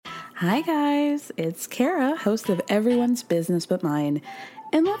Hi guys, it's Kara, host of Everyone's Business But Mine.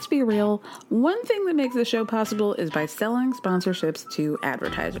 And let's be real, one thing that makes the show possible is by selling sponsorships to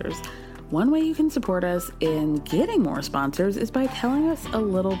advertisers. One way you can support us in getting more sponsors is by telling us a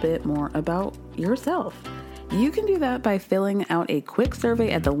little bit more about yourself. You can do that by filling out a quick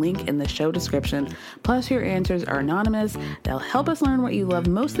survey at the link in the show description. Plus, your answers are anonymous. They'll help us learn what you love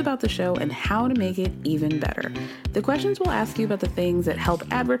most about the show and how to make it even better. The questions will ask you about the things that help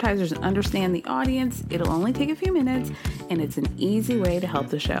advertisers understand the audience. It'll only take a few minutes, and it's an easy way to help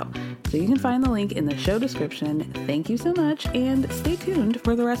the show. So you can find the link in the show description. Thank you so much, and stay tuned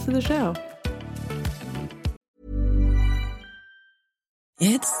for the rest of the show.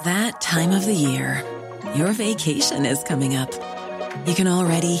 It's that time of the year. Your vacation is coming up. You can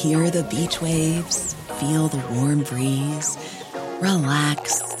already hear the beach waves, feel the warm breeze,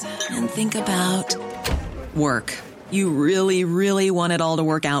 relax, and think about work. You really, really want it all to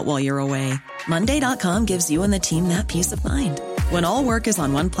work out while you're away. Monday.com gives you and the team that peace of mind. When all work is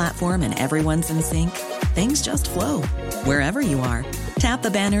on one platform and everyone's in sync, things just flow. Wherever you are, tap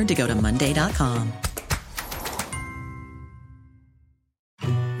the banner to go to Monday.com.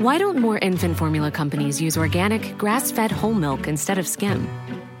 Why don't more infant formula companies use organic, grass-fed whole milk instead of skim?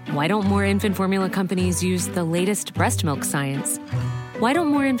 Why don't more infant formula companies use the latest breast milk science? Why don't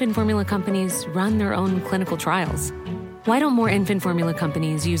more infant formula companies run their own clinical trials? Why don't more infant formula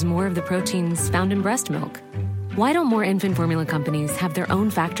companies use more of the proteins found in breast milk? Why don't more infant formula companies have their own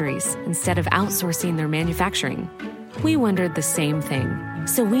factories instead of outsourcing their manufacturing? We wondered the same thing.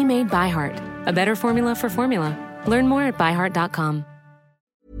 So we made ByHeart, a better formula for formula. Learn more at byheart.com.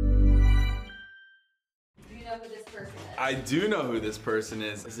 I do know who this person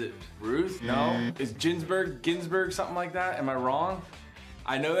is. Is it Ruth? No. Is Ginsburg, something like that? Am I wrong?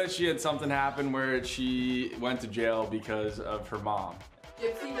 I know that she had something happen where she went to jail because of her mom.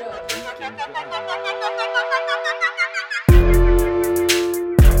 Gypsy Rose.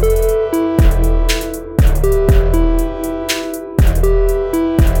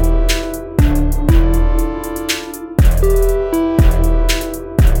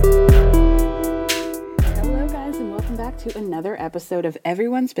 To another episode of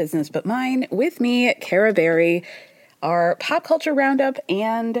Everyone's Business But Mine with me, Kara Berry, our pop culture roundup,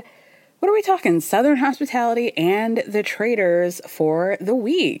 and what are we talking? Southern hospitality and the Traitors for the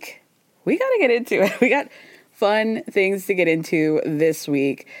week. We got to get into it. We got fun things to get into this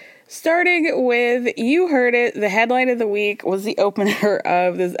week. Starting with, you heard it, the headline of the week was the opener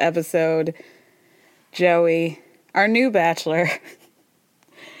of this episode. Joey, our new bachelor,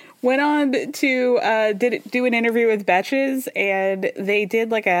 went on to do an interview with Betches, and they did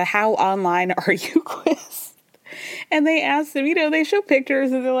like a how online are you quiz. And they asked him, they show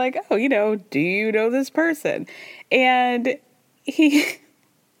pictures and they're like, oh, do you know this person? And he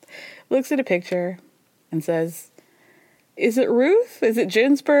looks at a picture and says, is it Ruth? Is it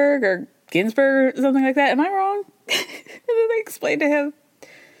Ginsburg or Ginsburg or something like that? Am I wrong? And then they explained to him,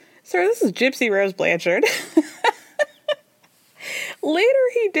 sir, this is Gypsy Rose Blanchard. Later,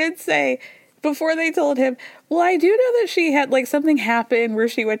 he did say, before they told him, well, I do know that she had, something happen where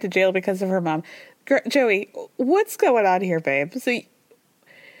she went to jail because of her mom. Joey, what's going on here, babe? So,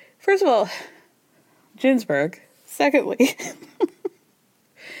 first of all, Ginsburg. Secondly,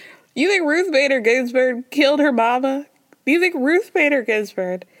 you think Ruth Bader Ginsburg killed her mama? Do you think Ruth Bader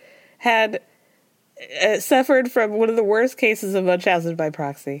Ginsburg had suffered from one of the worst cases of Munchausen by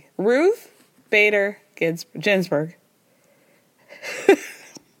proxy? Ruth Bader Ginsburg.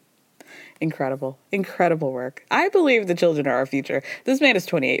 Incredible work. I believe the children are our future. This man is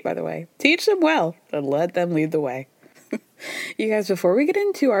 28, by the way. Teach them well and let them lead the way. You guys, before we get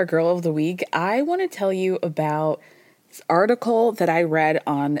into our girl of the week, I want to tell you about this article that I read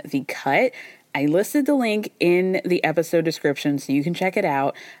on The Cut. I listed the link in the episode description so you can check it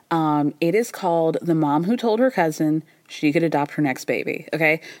out. It is called The Mom Who Told Her Cousin She Could Adopt Her Next Baby.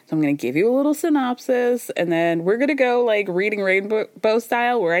 Okay, so I'm going to give you a little synopsis, and then we're going to go reading Rainbow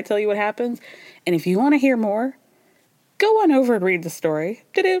style where I tell you what happens. And if you want to hear more, go on over and read the story.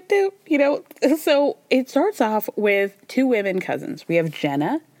 So it starts off with two women cousins. We have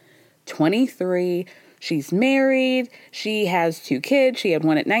Jenna, 23. She's married. She has two kids. She had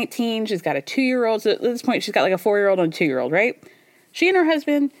one at 19. She's got a 2-year-old. So at this point, she's got a 4-year-old and a 2-year-old, right? She and her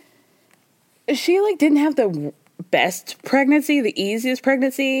husband, she didn't have the best pregnancy, the easiest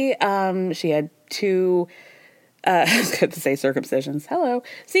pregnancy. She had two, I was going to say circumcisions. Hello.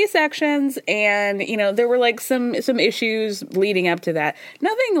 C-sections. And, there were some issues leading up to that.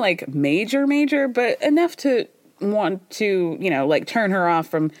 Nothing major, but enough to want to, turn her off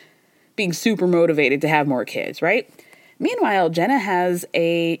from being super motivated to have more kids, right? Meanwhile, Jenna has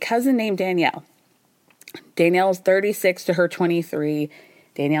a cousin named Danielle. Danielle's 36 to her 23.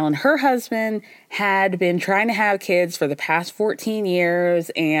 Danielle and her husband had been trying to have kids for the past 14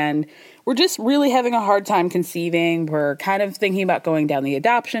 years and were just really having a hard time conceiving. We're kind of thinking about going down the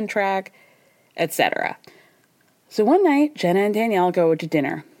adoption track, etc. So one night, Jenna and Danielle go to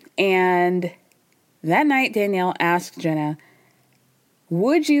dinner. And that night, Danielle asked Jenna,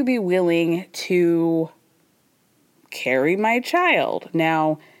 would you be willing to carry my child?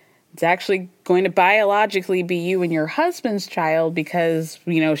 Now, it's actually going to biologically be you and your husband's child because,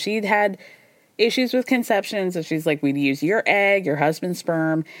 she'd had issues with conception. So she's like, we'd use your egg, your husband's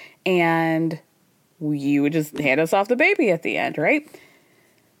sperm, and you would just hand us off the baby at the end, right?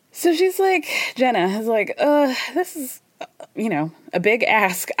 So she's like, Jenna is like, this is, a big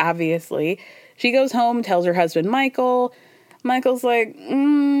ask, obviously. She goes home, tells her husband, Michael. Michael's like,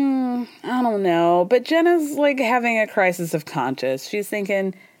 I don't know. But Jenna's like having a crisis of conscience. She's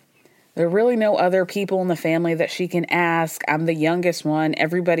thinking, there are really no other people in the family that she can ask. I'm the youngest one.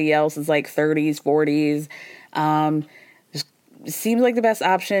 Everybody else is like 30s, 40s. Just seems like the best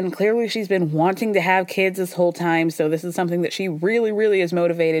option. Clearly, she's been wanting to have kids this whole time. So this is something that she really, really is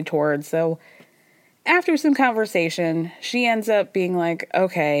motivated towards. So after some conversation, she ends up being like,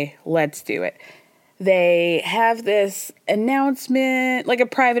 okay, let's do it. They have this announcement, like a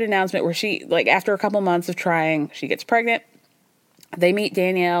private announcement where she, like after a couple months of trying, she gets pregnant. They meet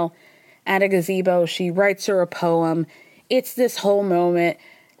Danielle at a gazebo. She writes her a poem. It's this whole moment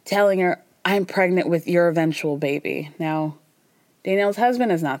telling her, I'm pregnant with your eventual baby. Now, Danielle's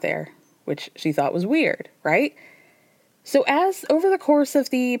husband is not there, which she thought was weird, right? So as over the course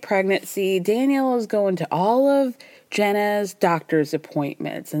of the pregnancy, Danielle is going to all of Jenna's doctor's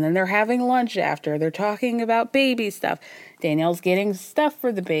appointments, and then they're having lunch after. They're talking about baby stuff. Danielle's getting stuff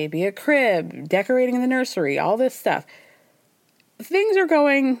for the baby, a crib, decorating the nursery, all this stuff. Things are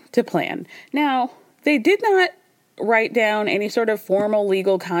going to plan. Now, they did not write down any sort of formal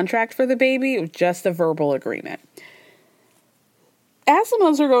legal contract for the baby. It was just a verbal agreement. As the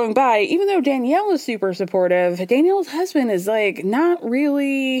months are going by, even though Danielle is super supportive, Danielle's husband is like not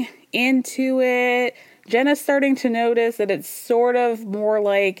really into it. Jenna's starting to notice that it's sort of more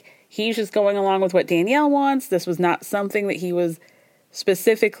like he's just going along with what Danielle wants. This was not something that he was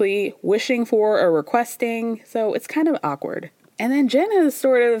specifically wishing for or requesting. So it's kind of awkward. And then Jenna is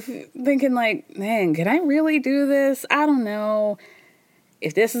sort of thinking like, man, can I really do this? I don't know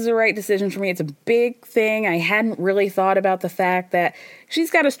if this is the right decision for me. It's a big thing. I hadn't really thought about the fact that she's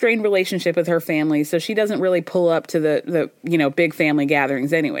got a strained relationship with her family. So she doesn't really pull up to the big family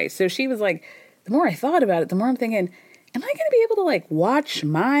gatherings anyway. So she was like, the more I thought about it, the more I'm thinking, am I going to be able to like watch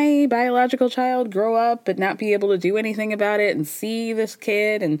my biological child grow up but not be able to do anything about it and see this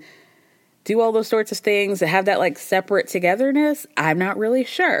kid and do all those sorts of things that have that like separate togetherness? I'm not really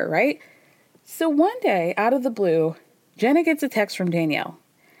sure, right? So one day, out of the blue, Jenna gets a text from Danielle.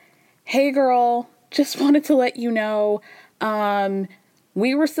 Hey girl, just wanted to let you know,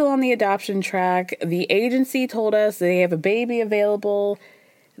 we were still on the adoption track. The agency told us they have a baby available.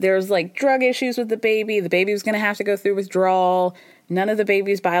 There's like drug issues with the baby. The baby was going to have to go through withdrawal. None of the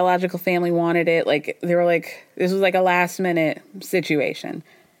baby's biological family wanted it. Like they were like, this was like a last minute situation.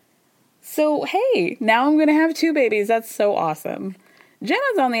 So, hey, now I'm going to have 2 babies. That's so awesome.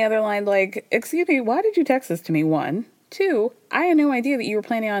 Jenna's on the other line like, excuse me, why did you text this to me? 1, 2, I had no idea that you were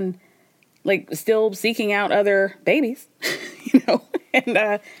planning on like still seeking out other babies,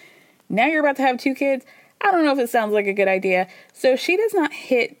 and now you're about to have 2 kids. I don't know if it sounds like a good idea. So she does not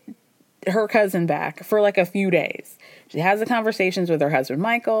hit her cousin back for like a few days. She has the conversations with her husband,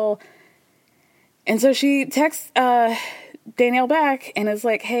 Michael. And so she texts Danielle back and is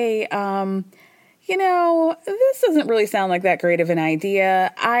like, hey, this doesn't really sound like that great of an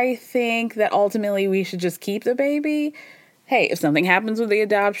idea. I think that ultimately we should just keep the baby. Hey, if something happens with the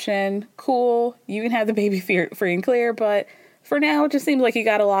adoption, cool. You can have the baby free and clear. But for now, it just seems like you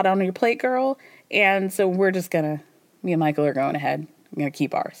got a lot on your plate, girl. And so we're just me and Michael are going ahead. I'm going to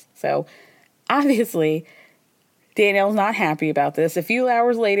keep ours. So obviously, Danielle's not happy about this. A few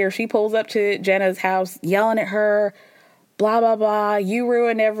hours later, she pulls up to Jenna's house, yelling at her, blah, blah, blah. You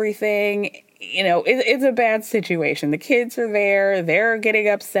ruined everything. It's a bad situation. The kids are there. They're getting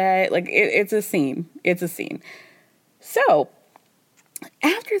upset. Like, it's a scene. It's a scene. So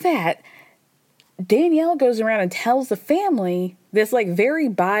after that, Danielle goes around and tells the family this like very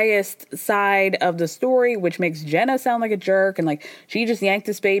biased side of the story, which makes Jenna sound like a jerk and like she just yanked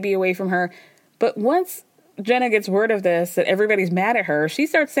this baby away from her. But once Jenna gets word of this, that everybody's mad at her, she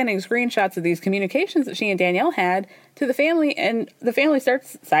starts sending screenshots of these communications that she and Danielle had to the family, and the family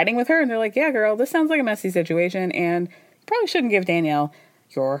starts siding with her, and they're like, yeah, girl, this sounds like a messy situation, and probably shouldn't give Danielle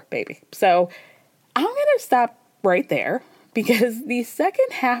your baby. So I'm going to stop right there because the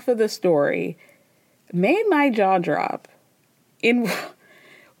second half of the story made my jaw drop in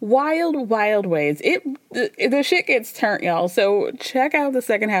wild, wild ways. The shit gets turned, y'all. So check out the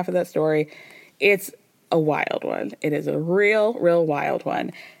second half of that story. It's a wild one. It is a real, real wild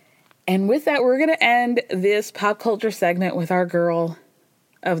one. And with that, we're going to end this pop culture segment with our girl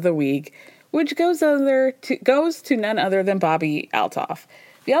of the week, which goes to none other than Bobbi Althoff.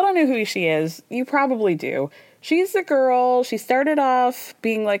 If y'all don't know who she is, you probably do. She's the girl. She started off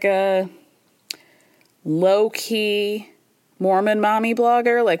being like a low-key Mormon mommy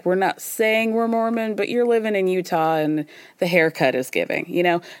blogger. Like, we're not saying we're Mormon, but you're living in Utah and the haircut is giving, you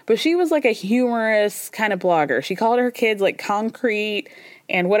know? But she was like a humorous kind of blogger. She called her kids like concrete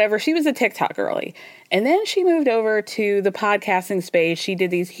and whatever. She was a TikTok girly. And then she moved over to the podcasting space. She did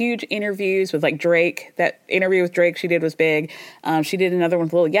these huge interviews with like Drake. That interview with Drake she did was big. She did another one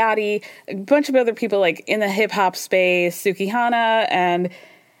with Lil Yachty, a bunch of other people like in the hip hop space, Suki Hana, and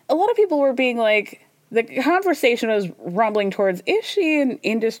a lot of people were being like, the conversation was rumbling towards, is she an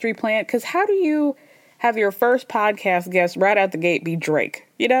industry plant? Because how do you have your first podcast guest right out the gate be Drake?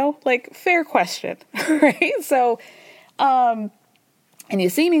 You know, like, fair question, right? So, and you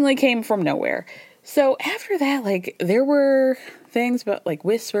seemingly came from nowhere. So after that, like, there were things about, like,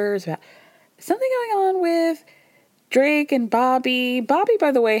 whispers about something going on with Drake and Bobbi. Bobbi,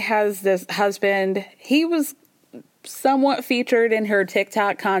 by the way, has this husband. He was somewhat featured in her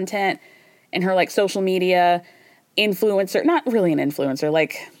TikTok content and her, like, social media influencer. Not really an influencer.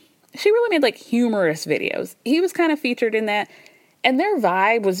 Like, she really made, like, humorous videos. He was kind of featured in that. And their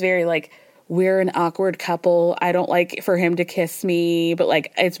vibe was very, like, we're an awkward couple. I don't like for him to kiss me, but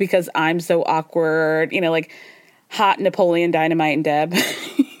like, it's because I'm so awkward, you know, like hot Napoleon Dynamite and Deb,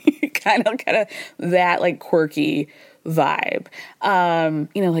 kind of that like quirky vibe.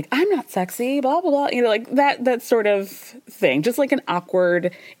 You know, like I'm not sexy, blah, blah, blah, you know, like that sort of thing, just like an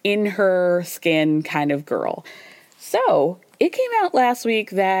awkward in her skin kind of girl. So it came out last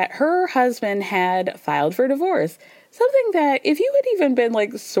week that her husband had filed for divorce, something that if you had even been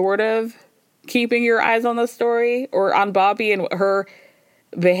like sort of keeping your eyes on the story or on Bobbi and her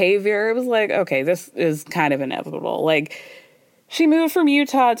behavior, it was like, okay, this is kind of inevitable. Like, she moved from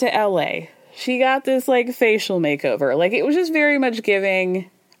Utah to LA. She got this like facial makeover. Like, it was just very much giving,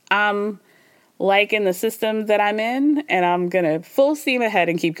 I'm like in the system that I'm in and I'm gonna full steam ahead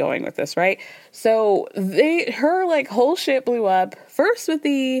and keep going with this, right? So her like whole shit blew up first with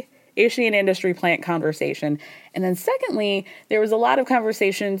the is she an industry plant conversation. And then secondly, there was a lot of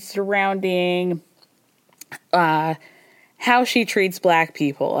conversation surrounding how she treats black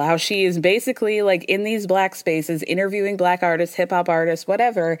people, how she is basically like in these black spaces, interviewing black artists, hip hop artists,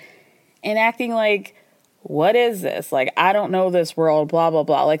 whatever, and acting like, what is this? Like, I don't know this world, blah, blah,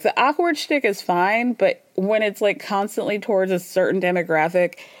 blah. Like, the awkward shtick is fine, but when it's like constantly towards a certain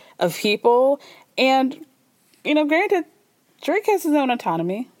demographic of people, and, you know, granted, Drake has his own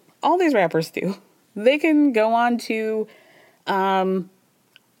autonomy. All these rappers do. They can go on to, you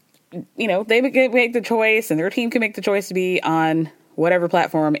know, they make the choice and their team can make the choice to be on whatever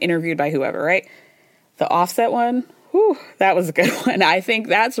platform, interviewed by whoever, right? The Offset one, whew, that was a good one. I think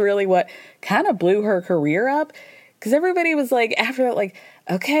that's really what kind of blew her career up, because everybody was like, after that, like,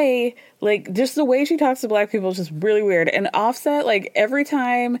 okay, like, just the way she talks to black people is just really weird. And Offset, like, every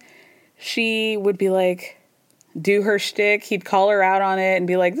time she would be like, do her shtick, he'd call her out on it and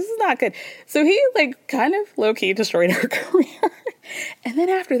be like, this is not good. So he like kind of low-key destroyed her career. And then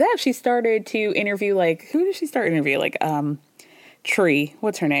after that, she started to interview, like, who did she start interviewing? Like, Tree,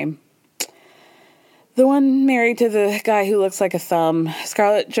 what's her name? The one married to the guy who looks like a thumb,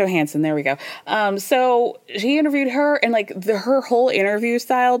 Scarlett Johansson. There we go. So she interviewed her, and like her whole interview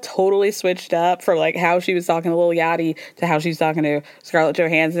style totally switched up from like how she was talking to Lil Yachty to how she was talking to Scarlett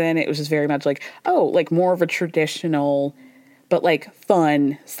Johansson. It was just very much like, oh, like more of a traditional, but like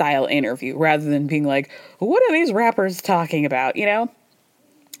fun style interview rather than being like, what are these rappers talking about? You know?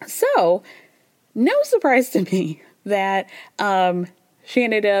 So no surprise to me that she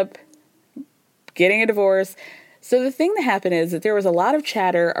ended up getting a divorce. So the thing that happened is that there was a lot of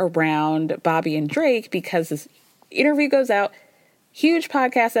chatter around Bobbi and Drake because this interview goes out, huge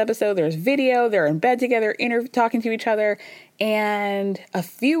podcast episode, there's video, they're in bed together, talking to each other, and a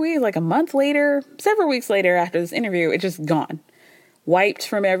few weeks, like a month later, several weeks later after this interview, it's just gone. Wiped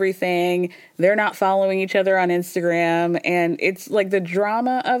from everything. They're not following each other on Instagram, and it's like the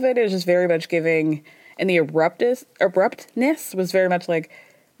drama of it is just very much giving, and the abruptness was very much like,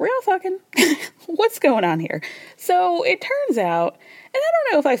 real fucking? What's going on here? So it turns out, and I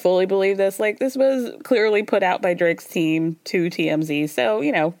don't know if I fully believe this, like this was clearly put out by Drake's team to TMZ.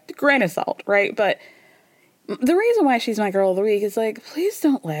 So, grain of salt, right? But the reason why she's my girl of the week is like, please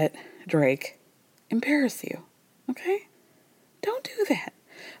don't let Drake embarrass you. Okay? Don't do that.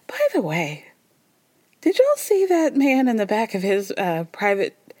 By the way, did y'all see that man in the back of his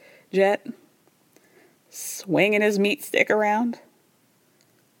private jet swinging his meat stick around?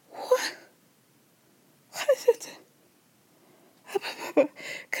 What is it?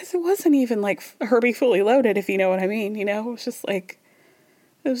 Because it wasn't even like Herbie Fully Loaded, if you know what I mean. It was just like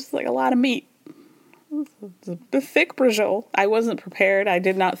a lot of meat. It was a thick brajol. I wasn't prepared. I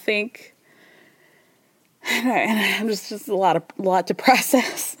did not think. And I'm just a lot to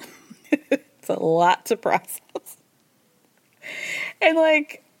process. It's a lot to process. And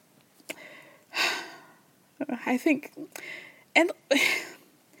like, I think, and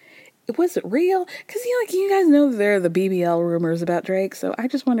was it real? Because you guys know there are the BBL rumors about Drake. So I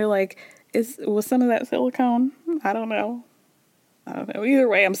just wonder, like, was some of that silicone? I don't know. Either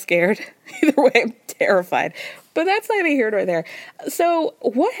way, I'm scared. Either way, I'm terrified. But that's neither here nor there. So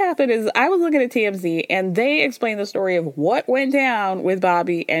what happened is I was looking at TMZ and they explained the story of what went down with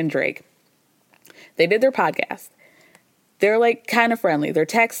Bobby and Drake. They did their podcast. They're like kind of friendly. They're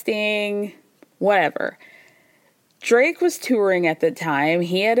texting, whatever. Drake was touring at the time.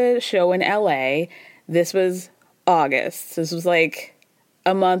 He had a show in LA. This was August. This was like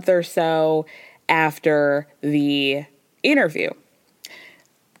a month or so after the interview.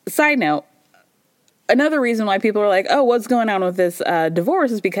 Side note, another reason why people are like, oh, what's going on with this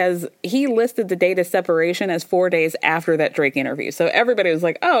divorce is because he listed the date of separation as 4 days after that Drake interview. So everybody was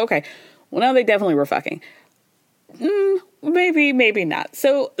like, oh, okay. Well, now they definitely were fucking. Maybe not.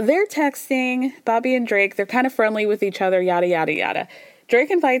 So they're texting, Bobby and Drake. They're kind of friendly with each other, yada, yada, yada. Drake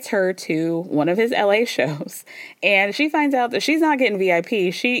invites her to one of his LA shows, and she finds out that she's not getting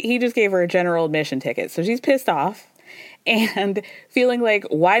VIP. He just gave her a general admission ticket. So she's pissed off and feeling like,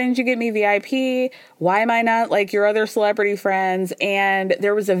 why didn't you get me VIP? Why am I not like your other celebrity friends? And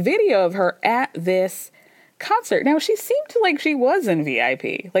there was a video of her at this concert. Now, she seemed like she was in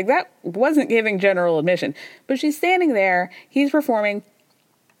VIP. Like, that wasn't giving general admission. But she's standing there. He's performing.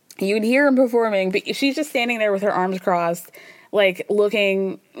 You'd hear him performing, but she's just standing there with her arms crossed, like,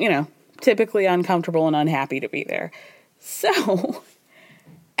 looking, typically uncomfortable and unhappy to be there. So,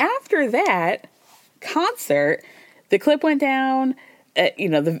 after that concert, the clip went down,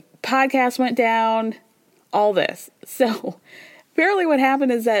 the podcast went down, all this. So, apparently what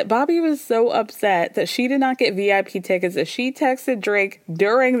happened is that Bobby was so upset that she did not get VIP tickets that she texted Drake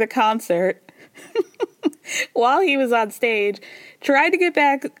during the concert while he was on stage, tried to get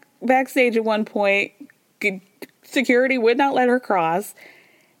backstage at one point, security would not let her cross,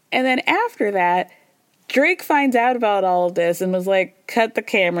 and then after that, Drake finds out about all of this and was like, cut the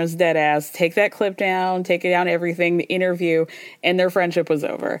cameras, dead ass, take that clip down, take it down, everything, the interview, and their friendship was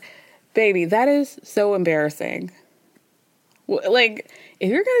over. Baby, that is so embarrassing. Like, if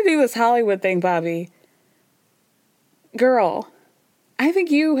you're going to do this Hollywood thing, Bobby, girl, I think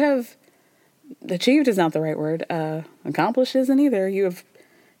you have, achieved is not the right word, accomplished isn't either. You have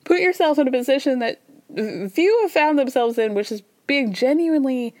put yourself in a position that few have found themselves in, which is being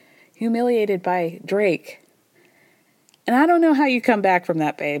genuinely humiliated by Drake. And I don't know how you come back from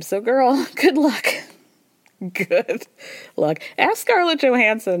that, babe. So, girl, good luck. Good luck. Ask Scarlett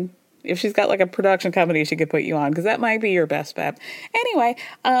Johansson if she's got like a production company she could put you on, because that might be your best bet. Anyway,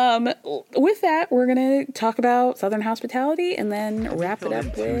 with that, we're going to talk about Southern Hospitality and then wrap it up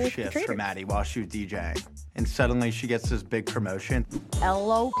with 2 shifts Traitors. for Maddie while she was DJing. And suddenly she gets this big promotion.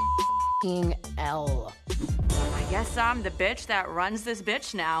 L-O-L. I guess I'm the bitch that runs this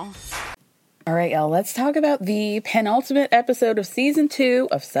bitch now. All right, y'all, let's talk about the penultimate episode of season 2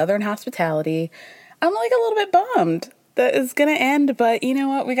 of Southern Hospitality. I'm like a little bit bummed that it's going to end, but you know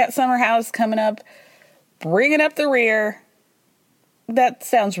what? We got Summer House coming up, bringing up the rear. That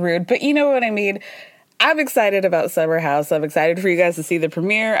sounds rude, but you know what I mean. I'm excited about Summer House. I'm excited for you guys to see the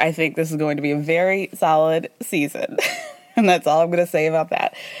premiere. I think this is going to be a very solid season. And that's all I'm going to say about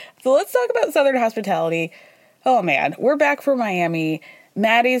that. So let's talk about Southern Hospitality. Oh man, we're back from Miami.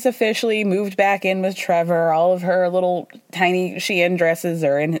 Maddie's officially moved back in with Trevor. All of her little tiny Shein dresses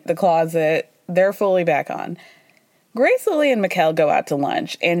are in the closet. They're fully back on. Grace, Lily, and Mikkel go out to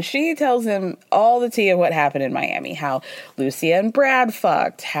lunch, and she tells him all the tea of what happened in Miami. How Lucia and Brad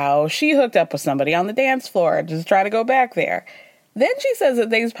fucked. How she hooked up with somebody on the dance floor, just trying to go back there. Then she says that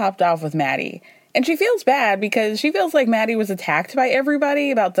things popped off with Maddie. And she feels bad because she feels like Maddie was attacked by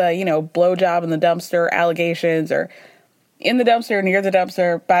everybody about the, blowjob in the dumpster allegations, or in the dumpster, near the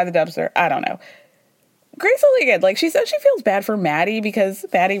dumpster, by the dumpster. I don't know. Grace only again, like, she said she feels bad for Maddie because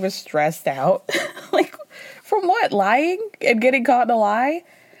Maddie was stressed out. Like, from what? Lying and getting caught in a lie?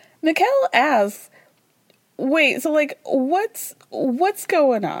 Mikkel asks, wait, so, like, what's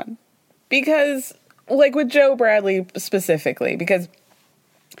going on? Because, like, with Joe Bradley specifically, because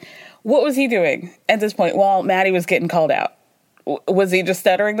what was he doing at this point while Maddie was getting called out? Was he just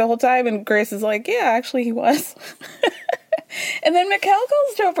stuttering the whole time? And Grace is like, yeah, actually he was. And then Mikkel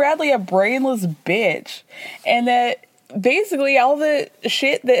calls Joe Bradley a brainless bitch. And that basically all the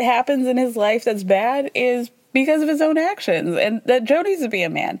shit that happens in his life that's bad is because of his own actions. And that Joe needs to be a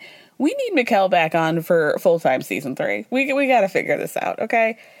man. We need Mikkel back on for full-time season 3. We got to figure this out,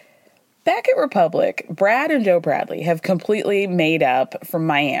 okay? Back at Republic, Brad and Joe Bradley have completely made up from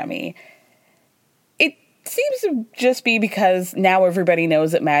Miami. It seems to just be because now everybody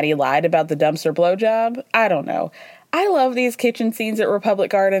knows that Maddie lied about the dumpster blowjob. I don't know. I love these kitchen scenes at Republic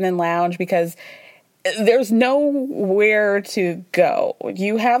Garden and Lounge because there's nowhere to go.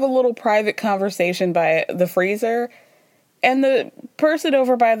 You have a little private conversation by the freezer, and the person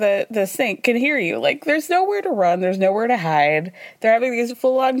over by the sink can hear you. Like, there's nowhere to run. There's nowhere to hide. They're having these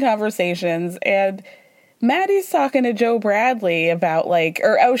full-on conversations, and Maddie's talking to Joe Bradley about, like,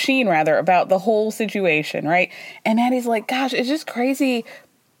 or O'Sheen, rather, about the whole situation, right? And Maddie's like, gosh, it's just crazy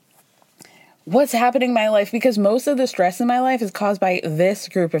what's happening in my life because most of the stress in my life is caused by this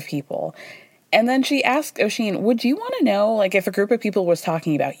group of people. And then she asked O'Sheen, would you want to know, like, if a group of people was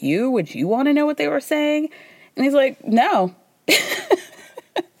talking about you, would you want to know what they were saying? And he's like, no.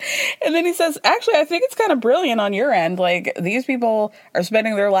 And then he says, actually, I think it's kind of brilliant on your end. Like, these people are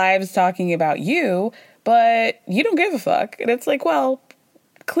spending their lives talking about you, but you don't give a fuck. And it's like, well,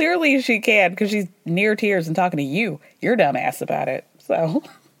 clearly she can because she's near tears and talking to you. You're dumbass about it. So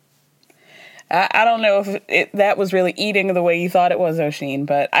I don't know if that was really eating the way you thought it was, O'Sheen,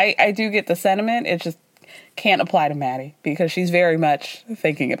 but I do get the sentiment. It just can't apply to Maddie because she's very much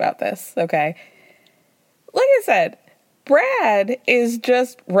thinking about this, okay? Like I said, Brad is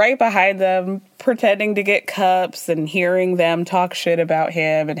just right behind them, pretending to get cups and hearing them talk shit about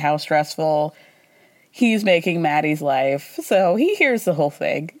him and how stressful he's making Maddie's life. So he hears the whole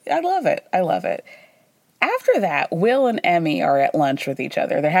thing. I love it. I love it. After that, Will and Emmy are at lunch with each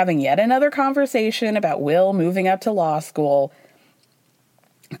other. They're having yet another conversation about Will moving up to law school.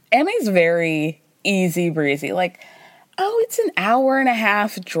 Emmy's very easy breezy. Like, oh, it's an hour and a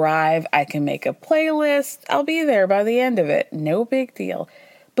half drive. I can make a playlist. I'll be there by the end of it. No big deal.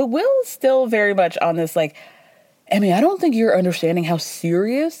 But Will's still very much on this, like, Emmy, I don't think you're understanding how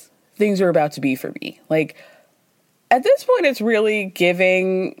serious things are about to be for me. Like, at this point, it's really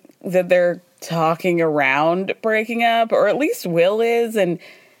giving that they're talking around breaking up, or at least Will is, and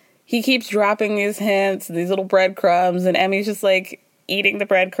he keeps dropping these hints, these little breadcrumbs, and Emmy's just, like, eating the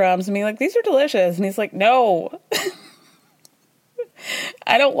breadcrumbs and being like, these are delicious. And he's like, no.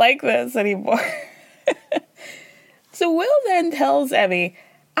 I don't like this anymore. So Will then tells Emmy,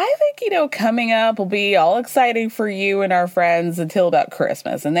 I think, coming up will be all exciting for you and our friends until about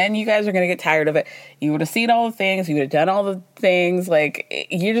Christmas. And then you guys are going to get tired of it. You would have seen all the things. You would have done all the things. Like,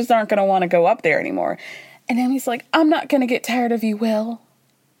 you just aren't going to want to go up there anymore. And Emmy's like, I'm not going to get tired of you, Will.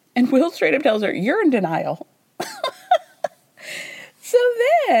 And Will straight up tells her, you're in denial. So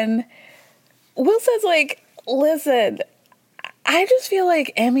then Will says, like, listen, I just feel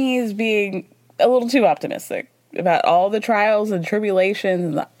like Emmy is being a little too optimistic about all the trials and tribulations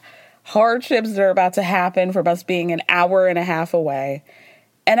and the hardships that are about to happen from us being an hour and a half away.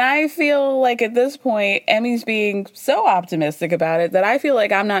 And I feel like at this point, Emmy's being so optimistic about it that I feel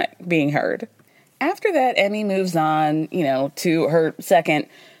like I'm not being heard. After that, Emmy moves on, to her second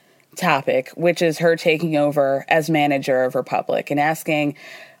topic, which is her taking over as manager of Republic and asking,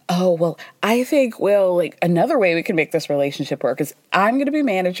 oh, well, I think, Will, like, another way we can make this relationship work is I'm going to be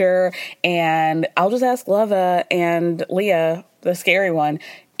manager, and I'll just ask Leva and Leah, the scary one,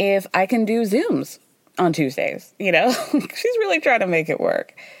 if I can do Zooms on Tuesdays, She's really trying to make it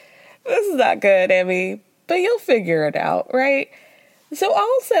work. This is not good, Emmy, but you'll figure it out, right? So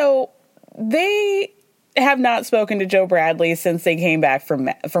also, they have not spoken to Joe Bradley since they came back from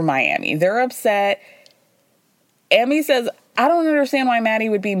Miami. They're upset. Emmy says, I don't understand why Maddie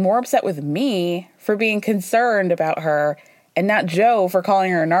would be more upset with me for being concerned about her and not Joe for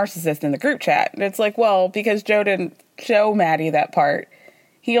calling her a narcissist in the group chat. And it's like, well, because Joe didn't show Maddie that part.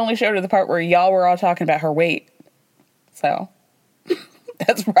 He only showed her the part where y'all were all talking about her weight. So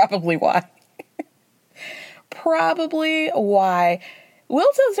that's probably why. Probably why.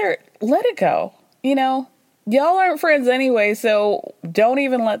 Will tells her, let it go. Y'all aren't friends anyway, so don't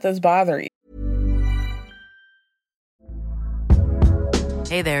even let this bother you.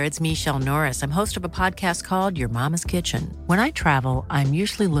 Hey there, it's Michelle Norris. I'm host of a podcast called Your Mama's Kitchen. When I travel, I'm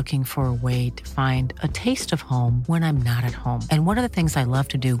usually looking for a way to find a taste of home when I'm not at home. And one of the things I love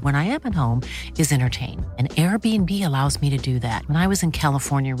to do when I am at home is entertain. And Airbnb allows me to do that. When I was in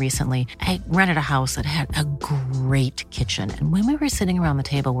California recently, I rented a house that had a great kitchen. And when we were sitting around the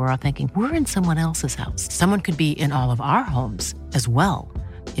table, we're all thinking, we're in someone else's house. Someone could be in all of our homes as well.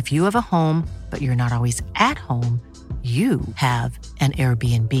 If you have a home, but you're not always at home, you have an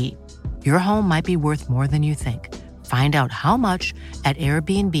Airbnb. Your home might be worth more than you think. Find out how much at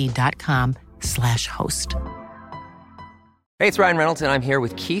airbnb.com/host. Hey, it's Ryan Reynolds, and I'm here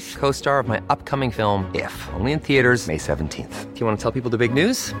with Keith, co-star of my upcoming film, If, only in theaters May 17th. Do you want to tell people the big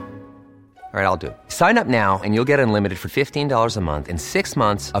news? All right, I'll do it. Sign up now and you'll get unlimited for $15 a month and 6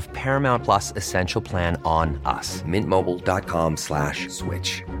 months of Paramount Plus Essential Plan on us.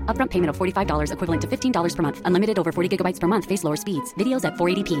 MintMobile.com/switch. Upfront payment of $45 equivalent to $15 per month. Unlimited over 40 gigabytes per month. Face lower speeds. Videos at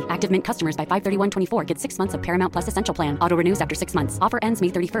 480p. Active Mint customers by 531.24 get 6 months of Paramount Plus Essential Plan. Auto renews after 6 months. Offer ends May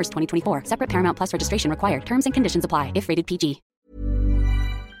 31st, 2024. Separate Paramount Plus registration required. Terms and conditions apply if rated PG.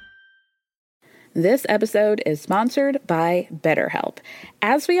 This episode is sponsored by BetterHelp.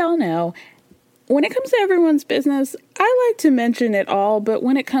 As we all know, when it comes to everyone's business, I like to mention it all, but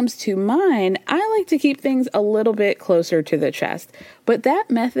when it comes to mine, I like to keep things a little bit closer to the chest. But that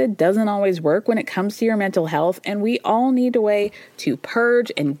method doesn't always work when it comes to your mental health, and we all need a way to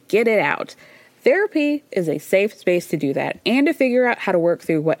purge and get it out. Therapy is a safe space to do that and to figure out how to work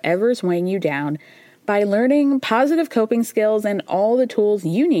through whatever's weighing you down by learning positive coping skills and all the tools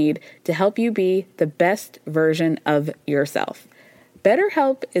you need to help you be the best version of yourself.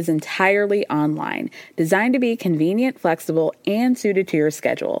 BetterHelp is entirely online, designed to be convenient, flexible, and suited to your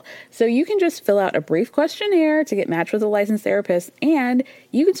schedule. So you can just fill out a brief questionnaire to get matched with a licensed therapist, and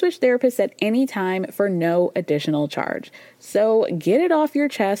you can switch therapists at any time for no additional charge. So get it off your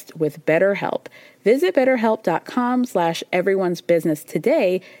chest with BetterHelp. Visit BetterHelp.com/everyone's business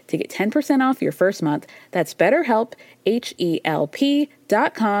today to get 10% off your first month. That's BetterHelp,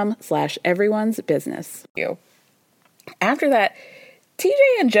 HELP.com/everyone's business. After that,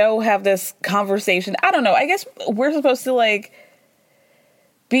 TJ and Joe have this conversation. I don't know. I guess we're supposed to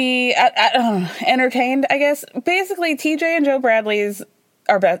be entertained, I guess. Basically, TJ and Joe Bradley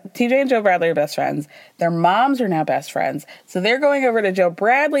are best friends. Their moms are now best friends. So they're going over to Joe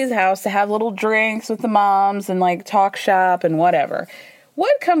Bradley's house to have little drinks with the moms and talk shop and whatever.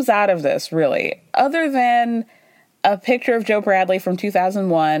 What comes out of this, really, other than a picture of Joe Bradley from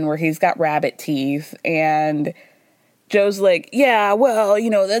 2001 where he's got rabbit teeth and Joe's like, yeah, well,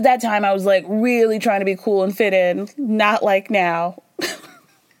 at that time I was really trying to be cool and fit in, not like now.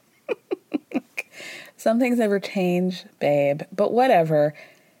 Some things never change, babe, but whatever.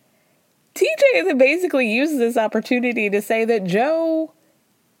 TJ basically uses this opportunity to say that Joe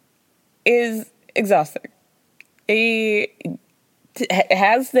is exhausting. He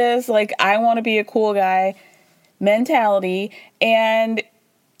has this, I want to be a cool guy mentality, and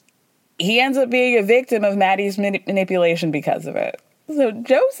he ends up being a victim of Maddie's manipulation because of it. So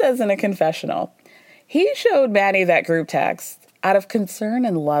Joe says in a confessional, he showed Maddie that group text out of concern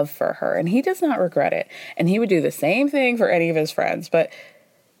and love for her, and he does not regret it. And he would do the same thing for any of his friends. But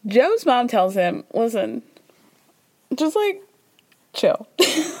Joe's mom tells him, listen, just chill.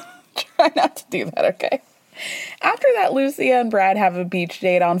 Try not to do that, okay? After that, Lucia and Brad have a beach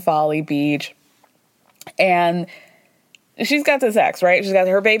date on Folly Beach. And she's got this ex, right? She's got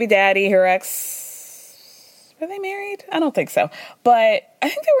her baby daddy, her ex. Were they married? I don't think so. But I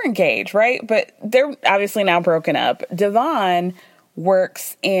think they were engaged, right? But they're obviously now broken up. Devon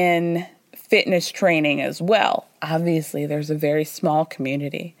works in fitness training as well. Obviously, there's a very small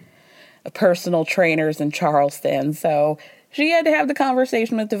community of personal trainers in Charleston. So she had to have the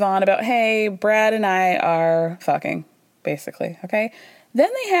conversation with Devon about, hey, Brad and I are fucking, basically, okay? Then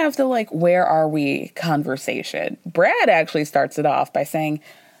they have the, where are we conversation. Brad actually starts it off by saying,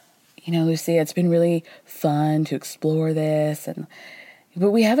 Lucia, it's been really fun to explore this,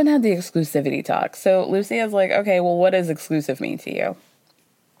 but we haven't had the exclusivity talk. So Lucia's like, okay, well, what does exclusive mean to you?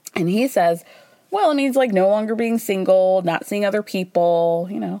 And he says, well, it means, no longer being single, not seeing other people,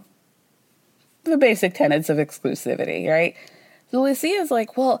 the basic tenets of exclusivity, right? So Lucia's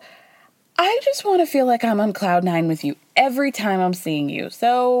like, well, I just want to feel like I'm on cloud nine with you every time I'm seeing you.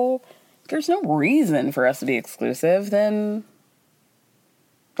 So if there's no reason for us to be exclusive, then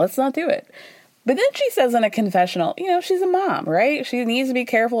let's not do it. But then she says in a confessional, she's a mom, right? She needs to be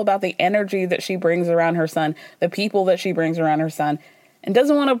careful about the energy that she brings around her son, the people that she brings around her son, and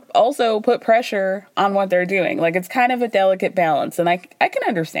doesn't want to also put pressure on what they're doing. It's kind of a delicate balance, and I can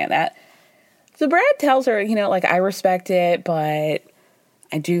understand that. So Brad tells her, I respect it, but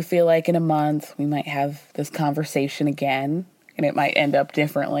I do feel like in a month we might have this conversation again, and it might end up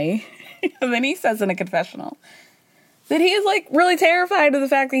differently. And then he says in a confessional that he is like really terrified of the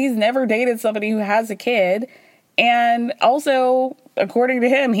fact that he's never dated somebody who has a kid. And also, according to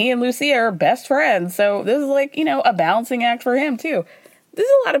him, he and Lucia are best friends. So this is like, you know, a balancing act for him too. There's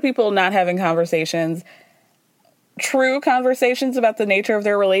a lot of people not having conversations, true conversations about the nature of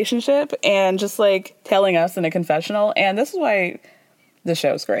their relationship, and just like telling us in a confessional. And this is why the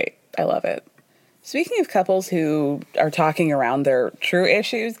show's great. I love it. Speaking of couples who are talking around their true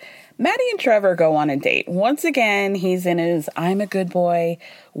issues, Maddie and Trevor go on a date. Once again, he's in his I'm a good boy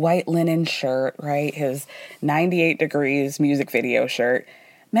white linen shirt, right? His 98 Degrees music video shirt.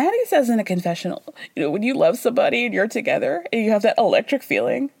 Maddie says in a confessional, you know, when you love somebody and you're together and you have that electric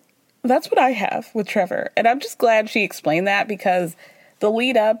feeling, that's what I have with Trevor. And I'm just glad she explained that, because the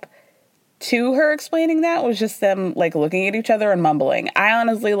lead up to her explaining that was just them like looking at each other and mumbling. I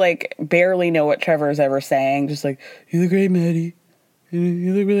honestly like barely know what Trevor is ever saying. Just like, you look great, Maddie.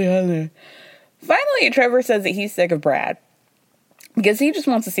 You look really hot there. Finally, Trevor says that he's sick of Brad because he just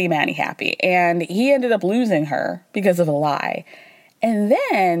wants to see Maddie happy. And he ended up losing her because of a lie. And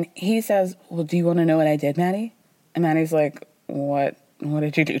then he says, well, do you want to know what I did, Maddie? And Maddie's like, what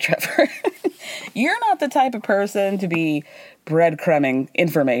did you do, Trevor? You're not the type of person to be breadcrumbing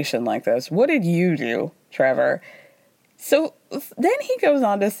information like this. What did you do, Trevor? So then he goes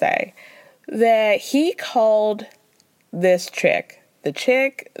on to say that he called this chick, the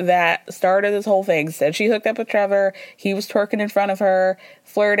chick that started this whole thing, said she hooked up with Trevor. He was twerking in front of her,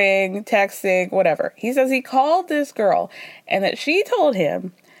 flirting, texting, whatever. He says he called this girl and that she told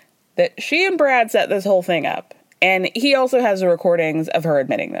him that she and Brad set this whole thing up. And he also has the recordings of her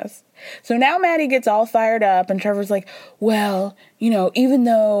admitting this. So now Maddie gets all fired up and Trevor's like, well, you know, even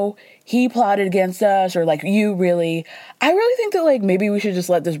though he plotted against us, or like I really think that like maybe we should just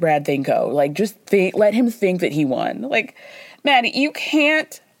let this Brad thing go. Like let him think that he won. Like, Maddie, you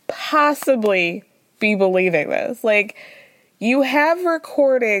can't possibly be believing this. Like, you have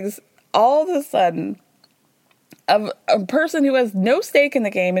recordings all of a sudden of a person who has no stake in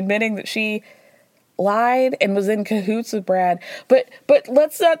the game admitting that she lied and was in cahoots with Brad. But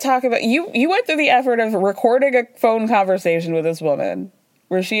let's not talk about you went through the effort of recording a phone conversation with this woman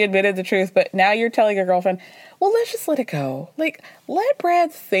where she admitted the truth, but now you're telling your girlfriend, well, let's just let it go. Like, let Brad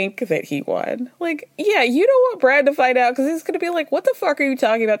think that he won. Like, yeah, you don't want Brad to find out because he's going to be like, what the fuck are you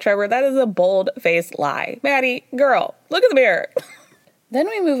talking about, Trevor? That is a bold-faced lie. Maddie, girl, look in the mirror. Then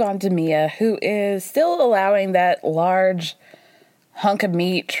we move on to Mia, who is still allowing that large hunk of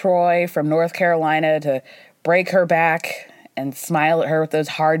meat, Troy, from North Carolina to break her back and smile at her with those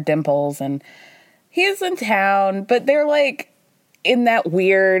hard dimples. And he's in town, but they're like in that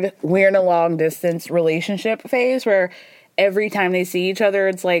we're in a long distance relationship phase where every time they see each other,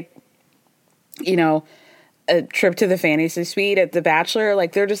 it's like, you know, a trip to the fantasy suite at The Bachelor.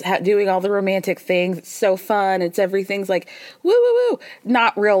 Like, they're just doing all the romantic things. It's so fun. Everything's like, woo, woo, woo.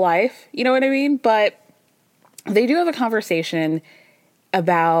 Not real life. You know what I mean? But they do have a conversation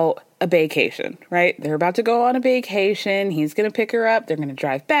about a vacation, right? They're about to go on a vacation. He's going to pick her up. They're going to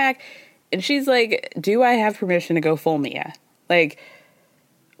drive back. And she's like, do I have permission to go full Mia? Like,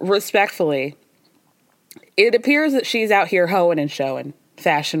 respectfully, it appears that she's out here hoeing and showing,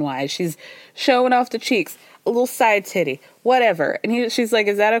 fashion-wise. She's showing off the cheeks, a little side titty, whatever. And she's like,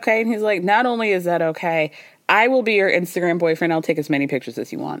 is that okay? And he's like, not only is that okay, I will be your Instagram boyfriend. I'll take as many pictures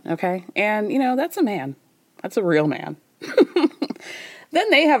as you want, okay? And, you know, that's a man. That's a real man. Then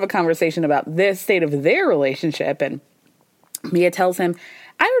they have a conversation about this state of their relationship, and Mia tells him,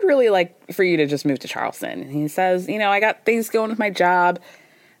 I would really like for you to just move to Charleston. And he says, you know, I got things going with my job.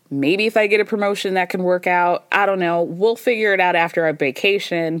 Maybe if I get a promotion, that can work out. I don't know. We'll figure it out after our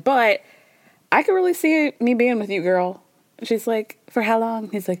vacation. But I could really see me being with you, girl. She's like, for how long?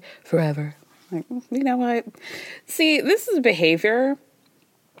 He's like, forever. Like, you know what? See, this is behavior.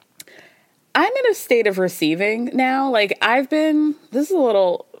 I'm in a state of receiving now. Like, this is a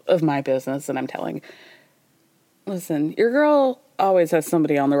little of my business that I'm telling. Listen, your girl always has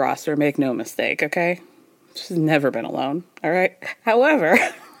somebody on the roster. Make no mistake, okay? She's never been alone, all right? However,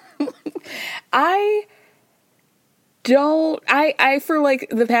 I for like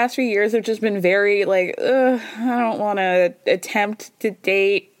the past few years have just been very like, I don't want to attempt to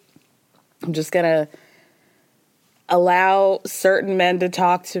date. I'm just going to allow certain men to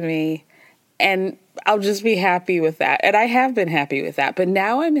talk to me and I'll just be happy with that. And I have been happy with that. But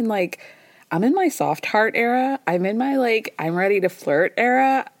now I'm in my soft heart era. I'm in my like, I'm ready to flirt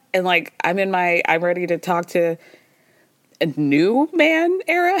era. And like, I'm ready to talk to a new man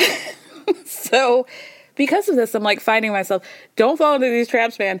era. So because of this, I'm like finding myself, don't fall into these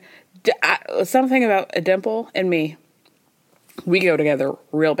traps, man. Something about a dimple and me, we go together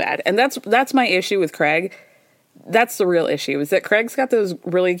real bad. And that's my issue with Craig. That's the real issue, is that Craig's got those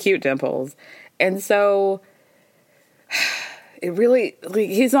really cute dimples. And so it really, like,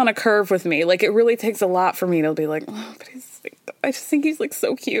 he's on a curve with me. Like, it really takes a lot for me to be like, oh, but I just think he's like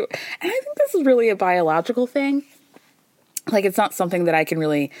so cute. And I think this is really a biological thing. Like, it's not something that I can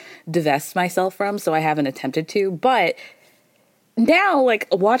really divest myself from, so I haven't attempted to. But now, like,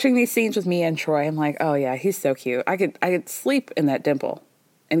 watching these scenes with Mia and Troy, I'm like, oh yeah, he's so cute. I could sleep in that dimple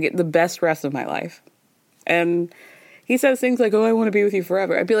and get the best rest of my life. And he says things like, oh, I want to be with you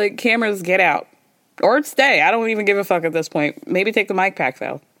forever. I'd be like, cameras, get out. Or stay. I don't even give a fuck at this point. Maybe take the mic pack,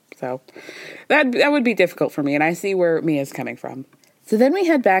 though. So that would be difficult for me, and I see where Mia's coming from. So then we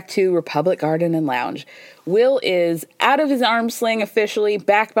head back to Republic Garden and Lounge. Will is out of his arm sling officially,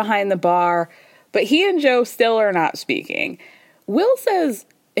 back behind the bar, but he and Joe still are not speaking. Will says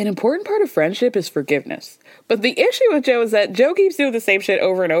an important part of friendship is forgiveness. But the issue with Joe is that Joe keeps doing the same shit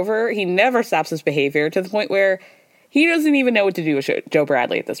over and over. He never stops his behavior to the point where he doesn't even know what to do with Joe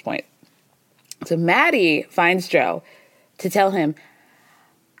Bradley at this point. So Maddie finds Joe to tell him,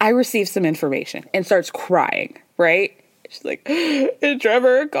 I received some information, and starts crying, right? She's like, and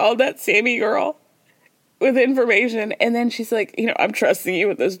Trevor called that Sammy girl with information. And then she's like, I'm trusting you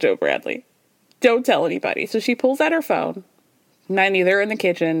with this, Joe Bradley. Don't tell anybody. So she pulls out her phone. Neither in the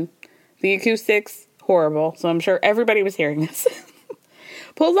kitchen. The acoustics, horrible. So I'm sure everybody was hearing this.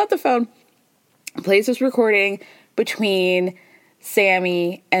 Pulls out the phone. Plays this recording between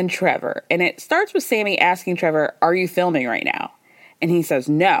Sammy and Trevor. And it starts with Sammy asking Trevor, are you filming right now? And he says,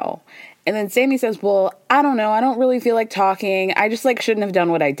 no. And then Sammy says, well, I don't know. I don't really feel like talking. I just shouldn't have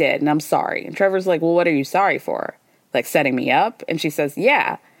done what I did. And I'm sorry. And Trevor's like, well, what are you sorry for? Like setting me up? And she says,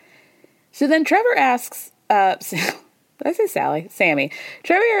 yeah. So then Trevor asks, did I say Sally? Sammy.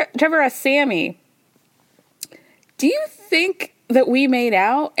 Trevor asks Sammy, do you think that we made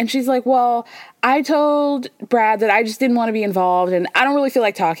out? And she's like, well, I told Brad that I just didn't want to be involved. And I don't really feel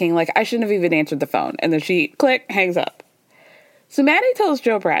like talking. Like, I shouldn't have even answered the phone. And then she, click, hangs up. So Maddie tells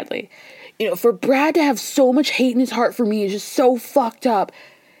Joe Bradley, for Brad to have so much hate in his heart for me is just so fucked up.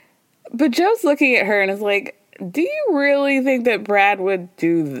 But Joe's looking at her and is like, do you really think that Brad would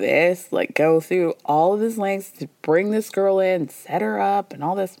do this? Like, go through all of his lengths to bring this girl in, set her up, and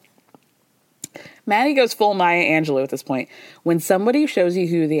all this? Maddie goes full Maya Angelou at this point. When somebody shows you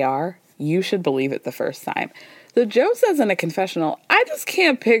who they are, you should believe it the first time. So Joe says in a confessional, I just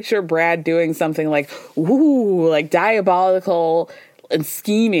can't picture Brad doing something like diabolical and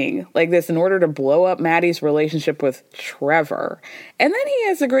scheming like this in order to blow up Maddie's relationship with Trevor. And then he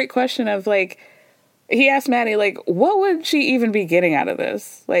has a great question of he asked Maddie, what would she even be getting out of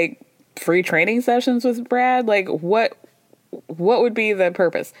this? Like, free training sessions with Brad? Like, what would be the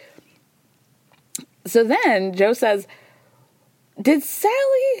purpose? So then Joe says, did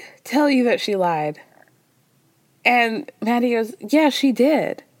Sally tell you that she lied? And Maddie goes, yeah, she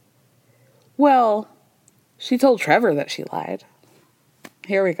did. Well, she told Trevor that she lied.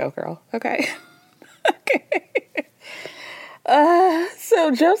 Here we go, girl. Okay. Okay. So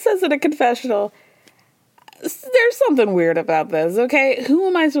Joe says in a confessional, there's something weird about this, okay? Who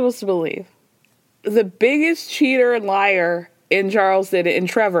am I supposed to believe? The biggest cheater and liar in Charleston, in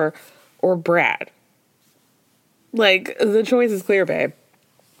Trevor, or Brad? The choice is clear, babe.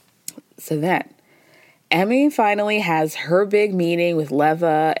 So then, Emmy finally has her big meeting with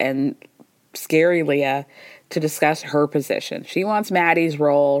Leva and Scary Leah to discuss her position. She wants Maddie's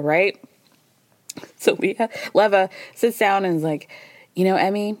role, right? So Leva sits down and is like,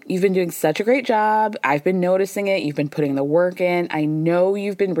 Emmy, you've been doing such a great job. I've been noticing it. You've been putting the work in. I know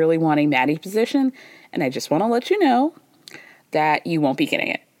you've been really wanting Maddie's position, and I just want to let you know that you won't be getting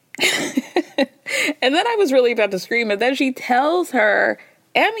it. And then I was really about to scream, and then she tells her,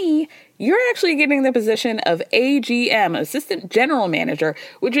 Emmy, you're actually getting the position of AGM, Assistant General Manager,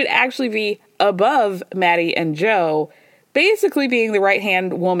 which would actually be above Maddie and Joe, basically being the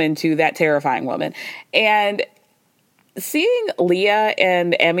right-hand woman to that terrifying woman. And seeing Leah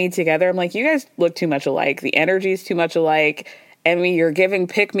and Emmy together, I'm like, you guys look too much alike. The energy's too much alike. Emmy, you're giving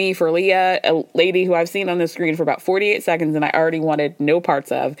pick me for Leah, a lady who I've seen on the screen for about 48 seconds and I already wanted no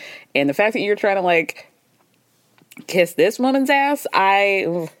parts of. And the fact that you're trying to kiss this woman's ass,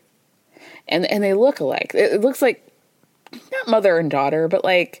 and they look alike. It looks like not mother and daughter, but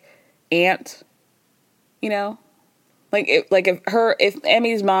aunt, if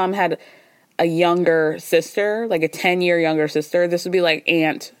Emmy's mom had a younger sister, a 10-year younger sister, this would be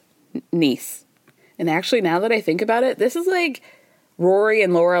aunt, niece. And actually, now that I think about it, this is Rory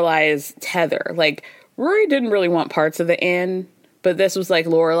and Lorelai's tether. Rory didn't really want parts of the inn, but this was like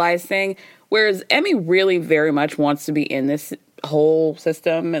Lorelai's thing. Whereas Emmy really very much wants to be in this whole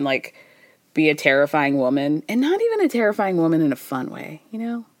system and like be a terrifying woman, and not even a terrifying woman in a fun way, you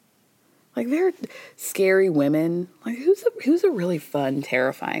know? Like, they're scary women. Like, who's a really fun,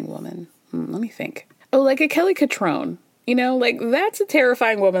 terrifying woman? Let me think. Oh, like a Kelly Catrone. You know, like, that's a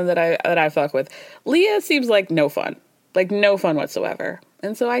terrifying woman that I fuck with. Leah seems like no fun. Like, no fun whatsoever.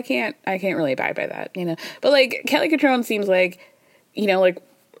 And so I can't really abide by that, you know? But, like, Kelly Catrone seems like, you know, like,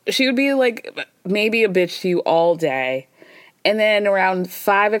 she would be, like, maybe a bitch to you all day. And then around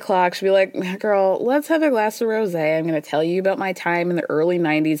 5 o'clock, she'll be like, girl, let's have a glass of rosé. I'm going to tell you about my time in the early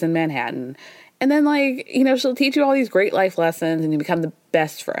 90s in Manhattan. And then, like, you know, she'll teach you all these great life lessons and you become the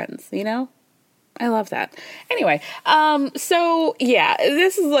best friends, you know? I love that. Anyway, so, yeah,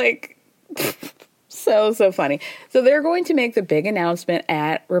 this is, like, so funny. So they're going to make the big announcement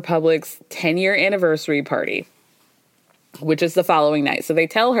at Republic's 10-year anniversary party, which is the following night. So they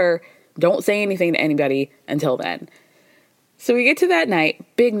tell her, don't say anything to anybody until then. So we get to that night,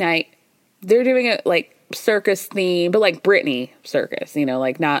 big night. They're doing a like circus theme, but like Britney circus, you know,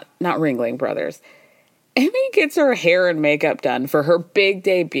 like not Ringling Brothers. Emmy gets her hair and makeup done for her big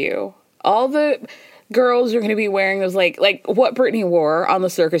debut. All the girls are going to be wearing those like what Britney wore on the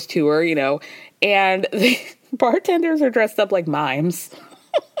circus tour, you know, and the bartenders are dressed up like mimes,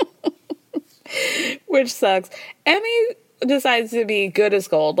 which sucks. Emmy decides to be good as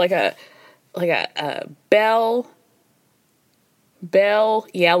gold, like a Belle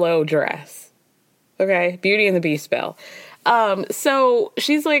yellow dress. Okay, Beauty and the Beast Belle. So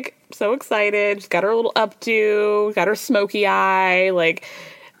she's like so excited. She's got her little updo, got her smoky eye. Like,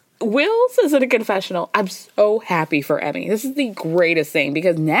 Will says in a confessional, I'm so happy for Emmy. This is the greatest thing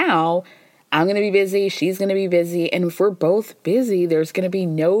because now I'm going to be busy. She's going to be busy. And if we're both busy, there's going to be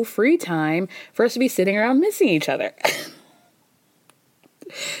no free time for us to be sitting around missing each other.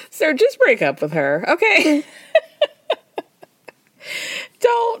 So just break up with her, okay?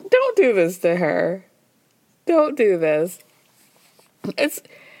 Don't do this to her. Don't do this.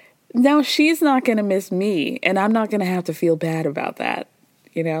 Now she's not going to miss me, and I'm not going to have to feel bad about that,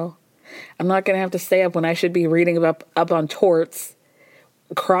 you know? I'm not going to have to stay up when I should be reading up on torts,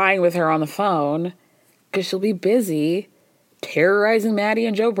 crying with her on the phone, because she'll be busy terrorizing Maddie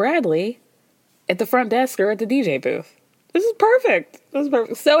and Joe Bradley at the front desk or at the DJ booth. This is perfect.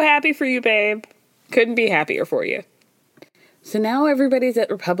 So happy for you, babe. Couldn't be happier for you. So now everybody's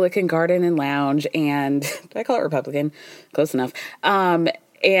at Republican Garden and Lounge, and did I call it Republican? Close enough. And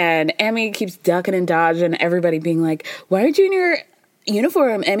Emmy keeps ducking and dodging, everybody being like, why aren't you in your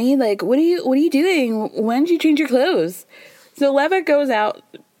uniform, Emmy? Like, what are you doing? When did you change your clothes? So Levitt goes out,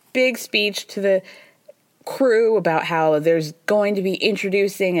 big speech to the crew about how there's going to be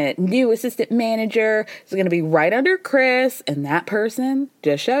introducing a new assistant manager. It's going to be right under Chris, and that person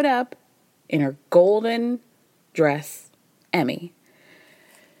just showed up in her golden dress. Emmy.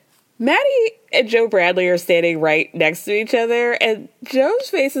 Maddie and Joe Bradley are standing right next to each other, and Joe's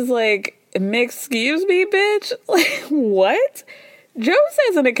face is like, excuse me, bitch? Like, what? Joe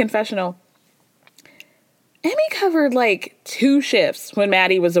says in a confessional, Emmy covered like 2 shifts when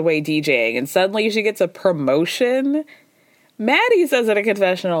Maddie was away DJing, and suddenly she gets a promotion? Maddie says in a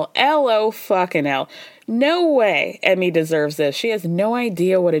confessional, LO fucking L. No way Emmy deserves this. She has no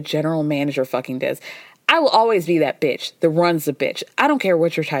idea what a general manager fucking does. I will always be that bitch that runs the bitch. I don't care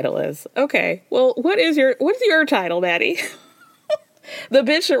what your title is. Okay, well, what's your title, Maddie? The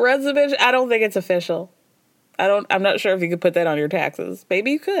bitch that runs the bitch? I don't think it's official. I'm not sure if you could put that on your taxes.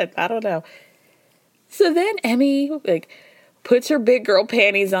 Maybe you could. I don't know. So then Emmy, like, puts her big girl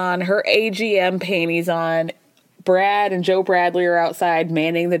panties on, her AGM panties on. Brad and Joe Bradley are outside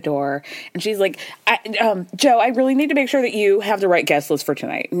manning the door. And she's like, Joe, I really need to make sure that you have the right guest list for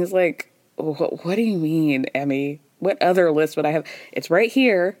tonight. And he's like, what do you mean, Emmy? What other list would I have? It's right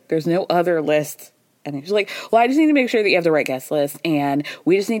here. There's no other list. And she's like, well, I just need to make sure that you have the right guest list. And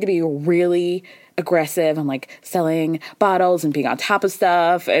we just need to be really aggressive and like selling bottles and being on top of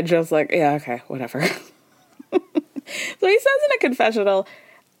stuff. And just like, yeah, okay, whatever. So he says in a confessional,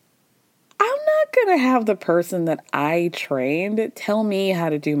 I'm not going to have the person that I trained tell me how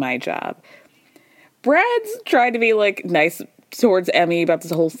to do my job. Brad's trying to be like nice towards Emmy about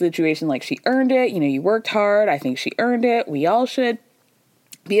this whole situation, like she earned it, you know, you worked hard, I think she earned it, we all should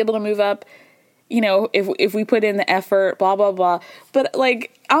be able to move up, you know, if we put in the effort, blah blah blah. But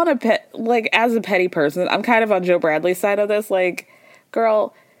like as a petty person, I'm kind of on Joe Bradley's side of this. Like,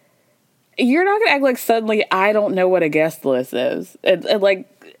 girl, you're not gonna act like suddenly I don't know what a guest list is, and like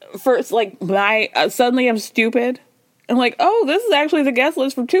first, like suddenly I'm stupid I'm like, oh, this is actually the guest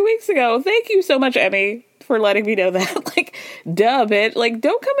list from 2 weeks ago. Thank you so much, Emmy, for letting me know that. Like, duh, bitch. Like,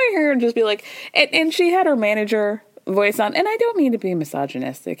 don't come in here and just be like, and she had her manager voice on, and I don't mean to be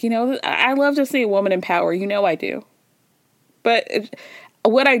misogynistic. You know, I love to see a woman in power. You know I do. But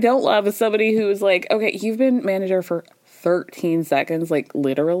what I don't love is somebody who is like, okay, you've been manager for 13 seconds, like,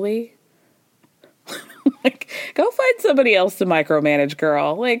 literally. Like, go find somebody else to micromanage,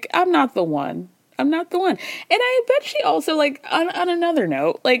 girl. Like, I'm not the one. I'm not the one. And I bet she also, like, on another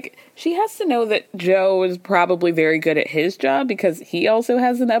note, like, she has to know that Joe is probably very good at his job because he also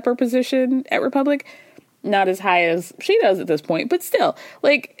has an upper position at Republic. Not as high as she does at this point, but still,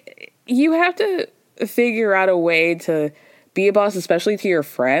 like, you have to figure out a way to be a boss, especially to your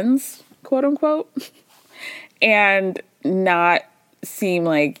friends, quote unquote, and not seem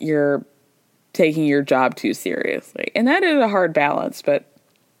like you're taking your job too seriously. And that is a hard balance, but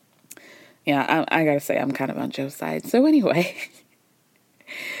yeah, I gotta say, I'm kind of on Joe's side. So anyway,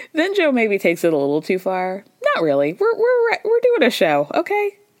 then Joe maybe takes it a little too far. Not really. We're doing a show,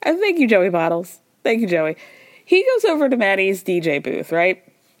 okay? Thank you, Joey Bottles. Thank you, Joey. He goes over to Maddie's DJ booth, right?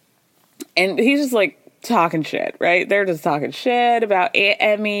 And he's just like talking shit, right? They're just talking shit about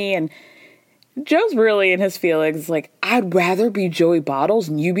Emmy, and Joe's really in his feelings. Like, I'd rather be Joey Bottles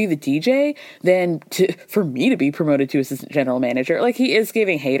and you be the DJ than for me to be promoted to assistant general manager. Like, he is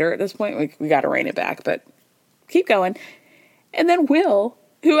giving hater at this point. We got to rein it back, but keep going. And then Will,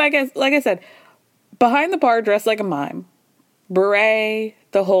 who I guess, like I said, behind the bar dressed like a mime, beret,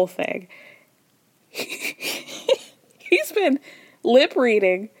 the whole thing. He's been lip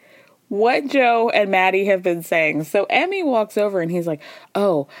reading what Joe and Maddie have been saying. So Emmy walks over and he's like,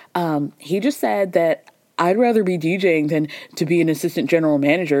 oh, he just said that I'd rather be DJing than to be an assistant general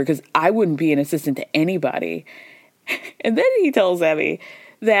manager because I wouldn't be an assistant to anybody. And then he tells Emmy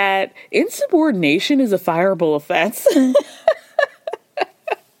that insubordination is a fireable offense.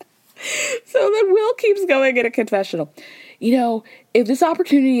 So then Will keeps going in a confessional. You know, if this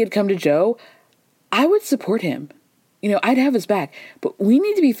opportunity had come to Joe, I would support him. You know, I'd have his back, but we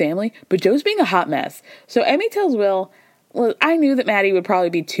need to be family, but Joe's being a hot mess. So Emmy tells Will, well, I knew that Maddie would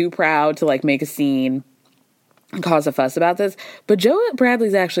probably be too proud to, like, make a scene and cause a fuss about this, but Joe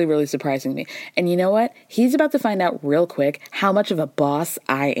Bradley's actually really surprising me. And you know what? He's about to find out real quick how much of a boss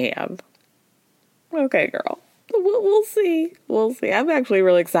I am. Okay, girl. We'll see. We'll see. I'm actually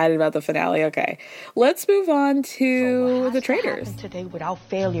really excited about the finale. Okay, let's move on to the Traitors. Today, without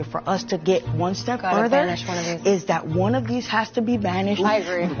failure, for us to get one step further, is that one of these has to be banished. I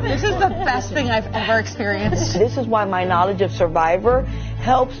agree. This is the best thing I've ever experienced. This is why my knowledge of Survivor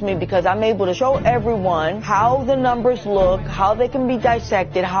helps me, because I'm able to show everyone how the numbers look, how they can be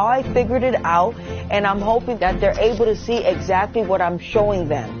dissected, how I figured it out, and I'm hoping that they're able to see exactly what I'm showing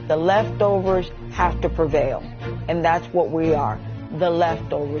them. The leftovers have to prevail, and that's what we are, the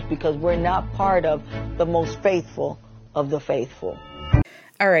leftovers, because we're not part of the most faithful of the faithful.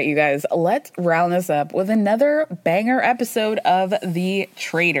 All right, you guys, let's round this up with another banger episode of The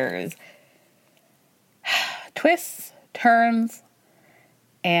Traitors. Twists, turns,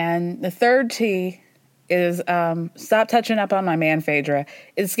 and the third T is stop touching up on my man, Phaedra.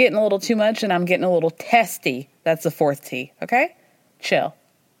 It's getting a little too much, and I'm getting a little testy. That's the fourth T, okay? Chill.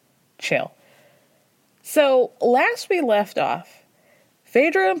 So, last we left off,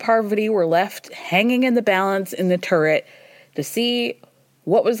 Phaedra and Parvati were left hanging in the balance in the turret to see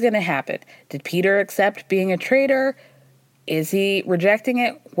what was going to happen. Did Peter accept being a traitor? Is he rejecting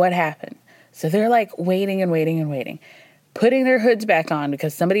it? What happened? So they're like waiting and waiting and waiting, putting their hoods back on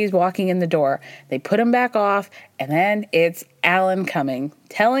because somebody's walking in the door. They put them back off, and then it's Alan coming,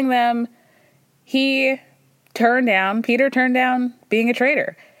 telling them Peter turned down being a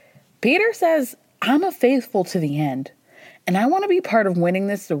traitor. Peter says, I'm a faithful to the end, and I want to be part of winning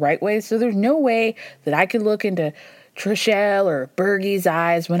this the right way, so there's no way that I could look into Trishelle or Bergie's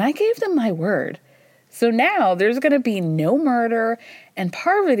eyes when I gave them my word. So now there's going to be no murder, and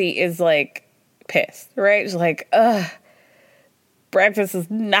Parvati is, like, pissed, right? She's like, breakfast is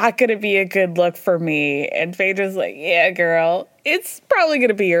not going to be a good look for me. And Phaedra's like, yeah, girl, it's probably going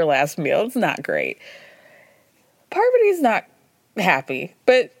to be your last meal. It's not great. Parvati's not happy,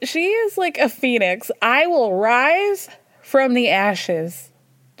 but she is like a phoenix. I will rise from the ashes.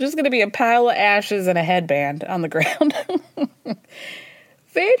 Just going to be a pile of ashes and a headband on the ground.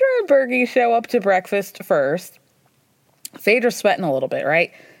 Phaedra and Bergie show up to breakfast first. Phaedra's sweating a little bit,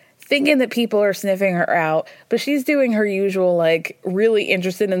 right? Thinking that people are sniffing her out, but she's doing her usual, like, really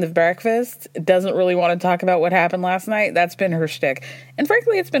interested in the breakfast, doesn't really want to talk about what happened last night. That's been her shtick. And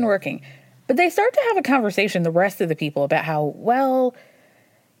frankly, it's been working. But they start to have a conversation, the rest of the people, about how, well,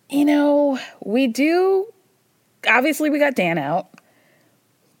 you know, we do obviously we got Dan out.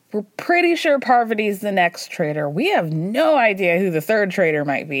 We're pretty sure Parvati's the next traitor. We have no idea who the third traitor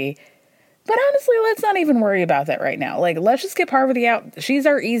might be. But honestly, let's not even worry about that right now. Like, let's just get Parvati out. She's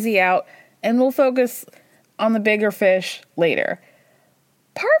our easy out, and we'll focus on the bigger fish later.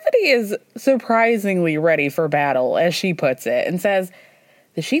 Parvati is surprisingly ready for battle, as she puts it, and says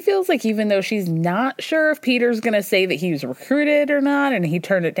that she feels like even though she's not sure if Peter's going to say that he was recruited or not and he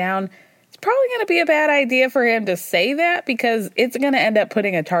turned it down, it's probably going to be a bad idea for him to say that because it's going to end up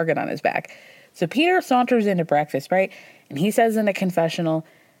putting a target on his back. So Peter saunters into breakfast, right? And he says in a confessional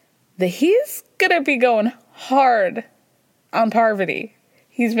that he's going to be going hard on Parvati.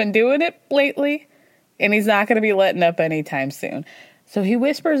 He's been doing it lately, and he's not going to be letting up anytime soon. So he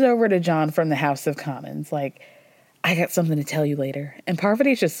whispers over to John from the House of Commons, like, I got something to tell you later. And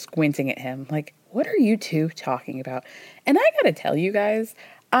Parvati's just squinting at him, like, what are you two talking about? And I gotta tell you guys,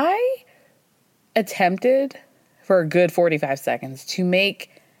 I attempted for a good 45 seconds to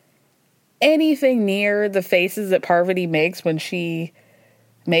make anything near the faces that Parvati makes when she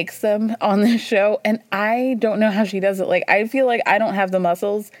makes them on this show. And I don't know how she does it. Like, I feel like I don't have the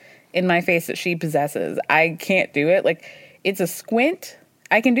muscles in my face that she possesses. I can't do it. Like, it's a squint.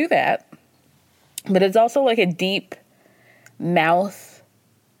 I can do that. But it's also like a deep mouth.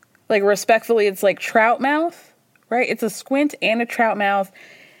 Like, respectfully, it's like trout mouth, right? It's a squint and a trout mouth.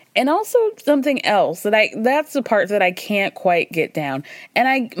 And also something else that's the part that I can't quite get down.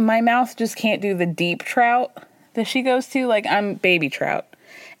 And my mouth just can't do the deep trout that she goes to. Like, I'm baby trout.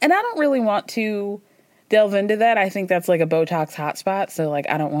 And I don't really want to delve into that. I think that's like a Botox hotspot. So, like,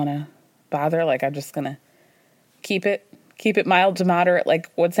 I don't want to bother. Like, I'm just going to keep it mild to moderate,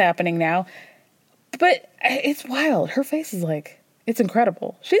 like what's happening now. But it's wild. Her face is like, it's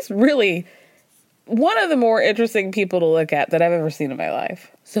incredible. She's really one of the more interesting people to look at that I've ever seen in my life.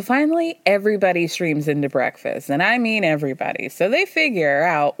 So finally, everybody streams into breakfast. And I mean everybody. So they figure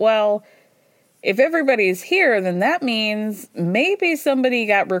out, well, if everybody's here, then that means maybe somebody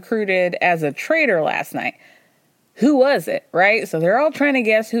got recruited as a traitor last night. Who was it, right? So they're all trying to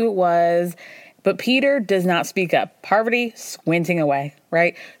guess who it was. But Peter does not speak up. Parvati squinting away,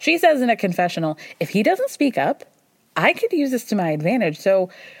 right? She says in a confessional, if he doesn't speak up, I could use this to my advantage. So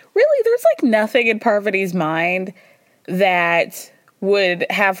really, there's like nothing in Parvati's mind that would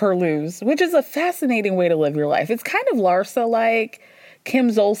have her lose, which is a fascinating way to live your life. It's kind of Larsa-like, Kim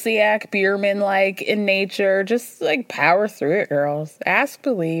Zolciak, Bierman-like in nature. Just like power through it, girls. Ask,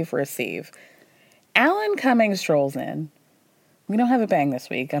 believe, receive. Alan Cummings strolls in. We don't have a bang this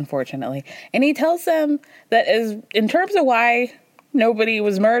week, unfortunately. And he tells them that in terms of why nobody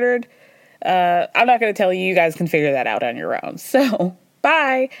was murdered, I'm not going to tell you. You guys can figure that out on your own. So,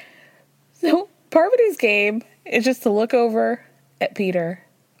 bye. So, Parvati's game is just to look over at Peter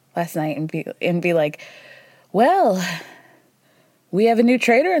last night and be like, well, we have a new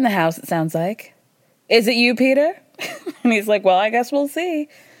traitor in the house, it sounds like. Is it you, Peter? And he's like, well, I guess we'll see.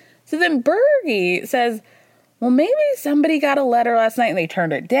 So then Bergie says, well, maybe somebody got a letter last night and they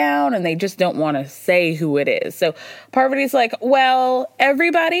turned it down and they just don't want to say who it is. So Parvati's like, well,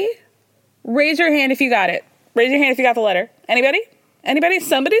 everybody, raise your hand if you got it. Raise your hand if you got the letter. Anybody? Anybody?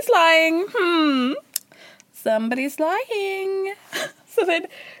 Somebody's lying. Somebody's lying. So then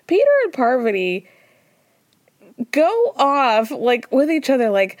Peter and Parvati go off like with each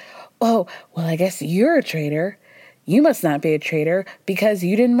other like, oh, well, I guess you're a traitor. You must not be a traitor because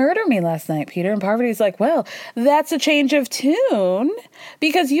you didn't murder me last night, Peter. And Parvati's like, well, that's a change of tune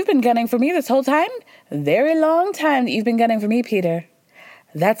because you've been gunning for me this whole time. Very long time that you've been gunning for me, Peter.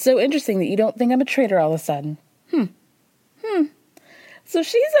 That's so interesting that you don't think I'm a traitor all of a sudden. So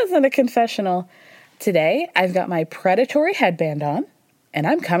she says in a confessional, today I've got my predatory headband on and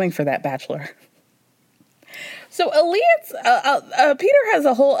I'm coming for that bachelor. So Peter has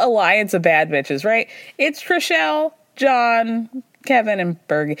a whole alliance of bad bitches, right? It's Trishelle, John, Kevin, and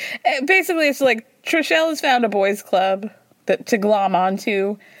Bergie. Basically, it's like Trishelle has found a boys' club to glom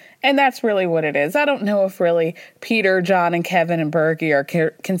onto, and that's really what it is. I don't know if really Peter, John, and Kevin, and Bergie are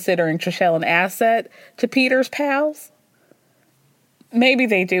considering Trishelle an asset to Peter's pals. Maybe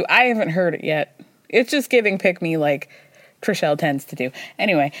they do. I haven't heard it yet. It's just giving pick me like Trishelle tends to do.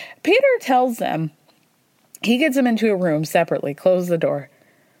 Anyway, Peter tells them, he gets them into a room separately, close the door.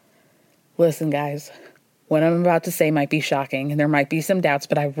 Listen, guys, what I'm about to say might be shocking, and there might be some doubts,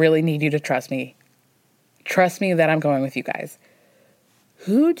 but I really need you to trust me. Trust me that I'm going with you guys.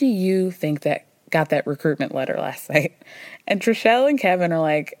 Who do you think that got that recruitment letter last night? And Trishelle and Kevin are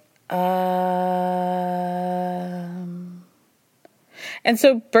like, And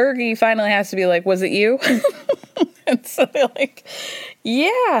so Bergie finally has to be like, was it you? And so they're like,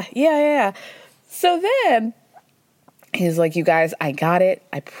 yeah. So then He's like, you guys, I got it.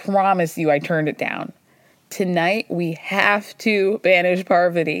 I promise you I turned it down. Tonight, we have to banish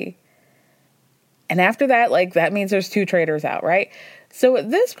Parvati. And after that, like, that means there's 2 traitors out, right? So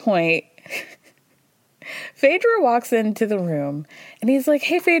at this point, Phaedra walks into the room and he's like,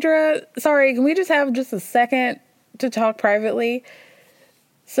 hey, Phaedra, sorry, can we just have just a second to talk privately?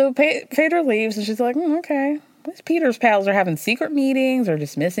 So Phaedra leaves and she's like, okay. These Peter's pals are having secret meetings or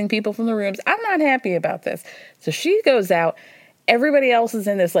dismissing people from the rooms. I'm not happy about this. So she goes out. Everybody else is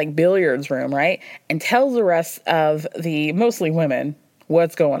in this like billiards room, right? And tells the rest of the mostly women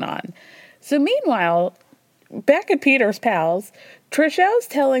what's going on. So meanwhile, back at Peter's pals, Trishelle's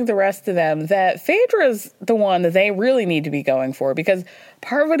telling the rest of them that Phaedra's the one that they really need to be going for because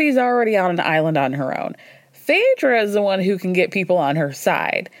Parvati's already on an island on her own. Phaedra is the one who can get people on her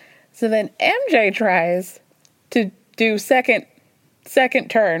side. So then MJ tries to do second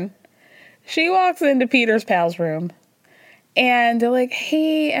turn. She walks into Peter's pal's room and they're like,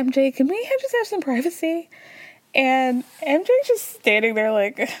 hey, MJ, can we just have some privacy? And MJ's just standing there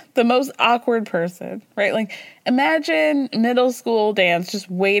like the most awkward person, right? Like, imagine middle school dance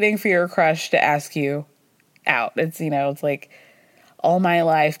just waiting for your crush to ask you out. It's, it's like All My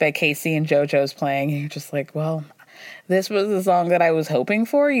Life by Casey and JoJo's playing. And you're just like, well, this was the song that I was hoping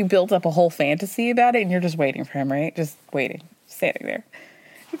for. You built up a whole fantasy about it and you're just waiting for him, right? Just waiting, standing there.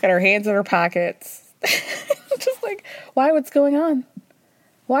 She's got her hands in her pockets. Just like, why? What's going on?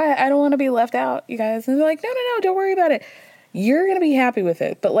 Why? I don't want to be left out, you guys. And they're like, no, don't worry about it. You're going to be happy with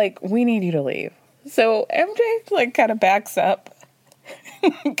it. But like, we need you to leave. So MJ like kind of backs up,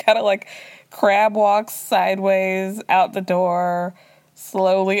 kind of like crab walks sideways out the door,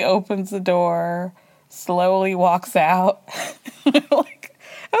 slowly opens the door, slowly walks out. Like,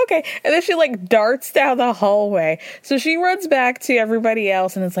 okay. And then she like darts down the hallway. So she runs back to everybody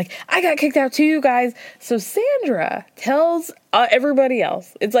else and it's like, I got kicked out too, you guys. So Sandra tells everybody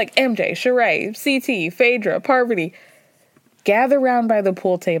else, it's like MJ, Sheree, CT, Phaedra, Parvati, gather around by the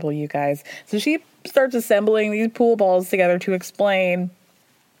pool table, you guys. So she starts assembling these pool balls together to explain,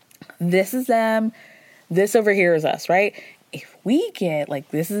 this is them, this over here is us, right? If we get, like,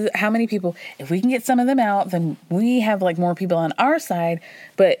 this is how many people, if we can get some of them out, then we have, like, more people on our side.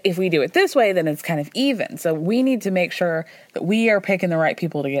 But if we do it this way, then it's kind of even. So we need to make sure that we are picking the right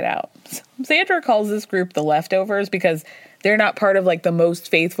people to get out. So Sandra calls this group the leftovers because they're not part of, like, the most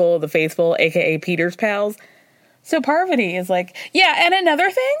faithful of the faithful, a.k.a. Peter's pals. So Parvati is like, yeah, and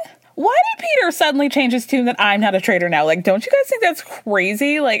another thing, why did Peter suddenly change his tune that I'm not a traitor now? Like, don't you guys think that's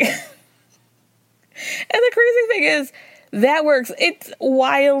crazy? Like, and the crazy thing is, that works. It's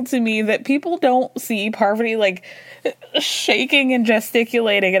wild to me that people don't see Parvati like shaking and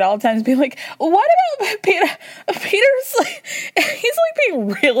gesticulating at all times, being like, what about Peter? Peter's like, he's like being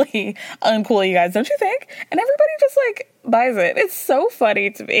really uncool, you guys, don't you think? And everybody just like buys it. It's so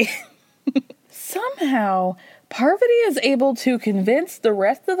funny to me. Somehow, Parvati is able to convince the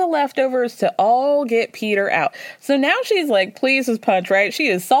rest of the leftovers to all get Peter out. So now she's like, please as punch, right? She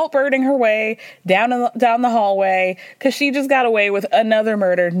is saltbirding her way down the hallway because she just got away with another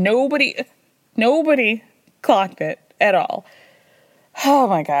murder. Nobody clocked it at all. Oh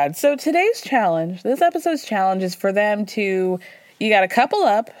my God. So today's challenge, this episode's challenge is for them to, you got to couple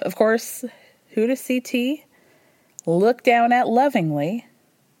up, of course, who does CT look down at lovingly,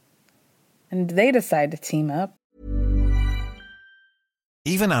 and they decide to team up.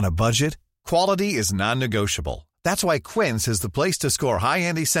 Even on a budget, quality is non-negotiable. That's why Quince is the place to score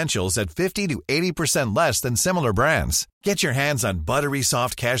high-end essentials at 50 to 80% less than similar brands. Get your hands on buttery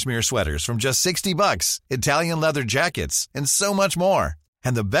soft cashmere sweaters from just $60, Italian leather jackets, and so much more.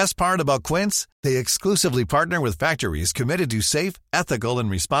 And the best part about Quince, they exclusively partner with factories committed to safe, ethical, and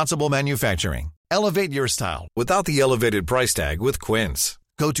responsible manufacturing. Elevate your style without the elevated price tag with Quince.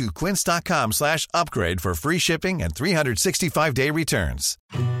 Go to quince.com/upgrade for free shipping and 365-day returns.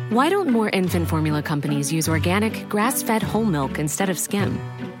 Why don't more infant formula companies use organic, grass-fed whole milk instead of skim?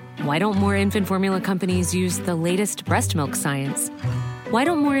 Why don't more infant formula companies use the latest breast milk science? Why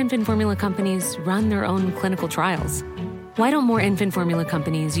don't more infant formula companies run their own clinical trials? Why don't more infant formula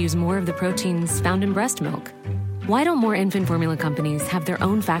companies use more of the proteins found in breast milk? Why don't more infant formula companies have their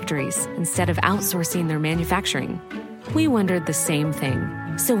own factories instead of outsourcing their manufacturing? We wondered the same thing.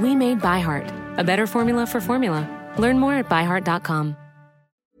 So we made ByHeart, a better formula for formula. Learn more at byheart.com.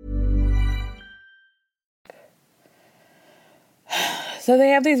 So they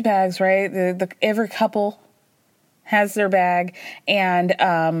have these bags, right? Every couple has their bag, and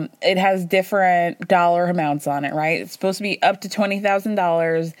it has different dollar amounts on it, right? It's supposed to be up to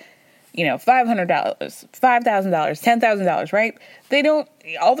 $20,000, $500, $5,000, $10,000, right? They don't,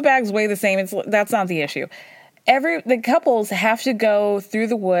 all the bags weigh the same. That's not the issue. the couples have to go through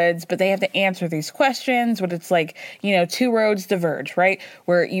the woods, but they have to answer these questions, but it's like, two roads diverge, right?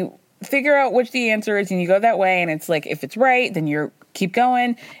 Where you figure out which the answer is and you go that way, and it's like, if it's right, then you're keep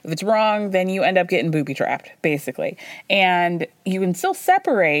going. If it's wrong, then you end up getting booby trapped, basically. And you can still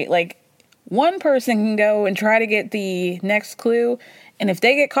separate, like, one person can go and try to get the next clue, and if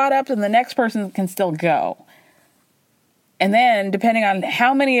they get caught up, then the next person can still go. And then, depending on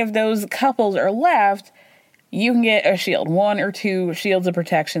how many of those couples are left, you can get a shield, 1 or 2 shields of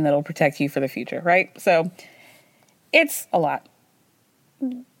protection that'll protect you for the future, right? So, it's a lot.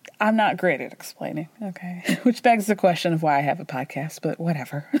 I'm not great at explaining, okay? Which begs the question of why I have a podcast, but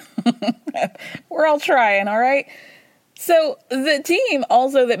whatever. We're all trying, all right? So, the team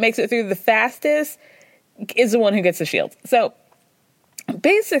also that makes it through the fastest is the one who gets the shield. So,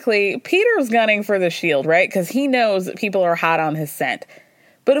 basically, Peter's gunning for the shield, right? Because he knows that people are hot on his scent.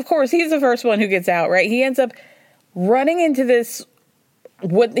 But of course, he's the first one who gets out, right? He ends up running into this,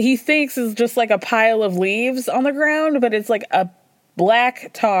 what he thinks is just like a pile of leaves on the ground, but it's like a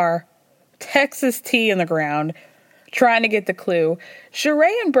black tar Texas tea in the ground, trying to get the clue.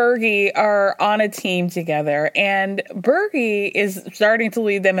 Sheree and Bergie are on a team together, and Bergie is starting to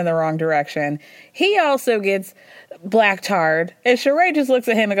lead them in the wrong direction. He also gets black tarred, and Sheree just looks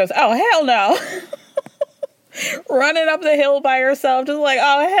at him and goes, "Oh, hell no." Running up the hill by herself, just like,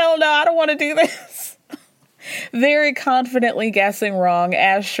 "Oh, hell no, I don't want to do this." Very confidently guessing wrong,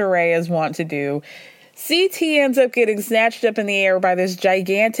 as Sheree is wont to do. CT ends up getting snatched up in the air by this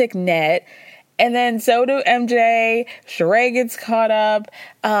gigantic net, and then so do MJ. Sheree gets caught up.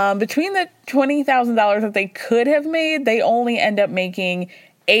 Between the $20,000 that they could have made, they only end up making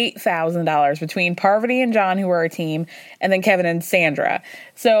 $8,000 between Parvati and John, who are a team, and then Kevin and Sandra.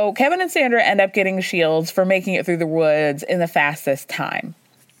 So Kevin and Sandra end up getting shields for making it through the woods in the fastest time.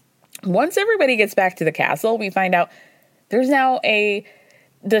 Once everybody gets back to the castle, we find out there's now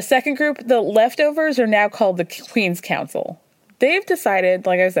the second group, the leftovers, are now called the Queen's Council. They've decided,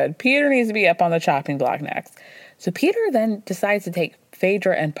 like I said, Peter needs to be up on the chopping block next. So Peter then decides to take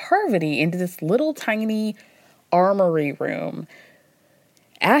Phaedra and Parvati into this little tiny armory room,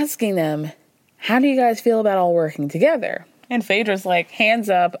 asking them, "How do you guys feel about all working together?" And Phaedra's like, "Hands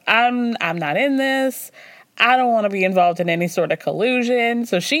up, I'm not in this. I don't want to be involved in any sort of collusion."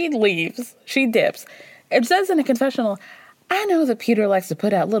 So she leaves. She dips. It says in a confessional, "I know that Peter likes to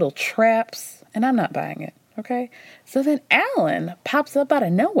put out little traps, and I'm not buying it." Okay? So then Alan pops up out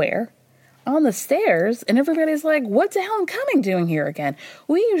of nowhere on the stairs, and everybody's like, "What's Alan Cumming doing here again?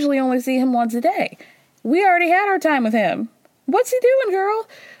 We usually only see him once a day. We already had our time with him. What's he doing, girl?"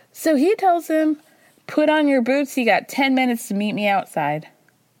 So he tells him, "Put on your boots. You got 10 minutes to meet me outside.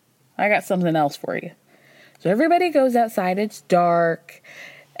 I got something else for you." So everybody goes outside. It's dark.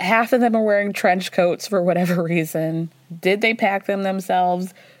 Half of them are wearing trench coats for whatever reason. Did they pack them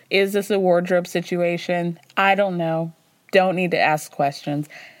themselves? Is this a wardrobe situation? I don't know. Don't need to ask questions.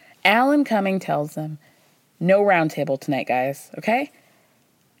 Alan Cumming tells them, "No round table tonight, guys, okay?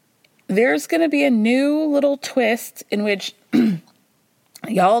 There's going to be a new little twist in which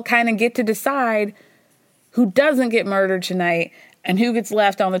y'all kind of get to decide who doesn't get murdered tonight and who gets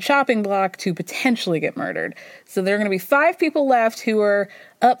left on the chopping block to potentially get murdered." So there are going to be 5 people left who are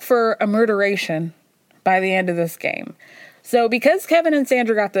up for a murderation by the end of this game. So because Kevin and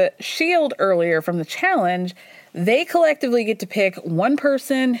Sandra got the shield earlier from the challenge, they collectively get to pick one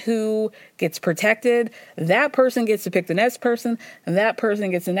person who gets protected. That person gets to pick the next person, and that person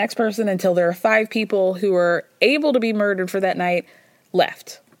gets the next person until there are 5 people who are able to be murdered for that night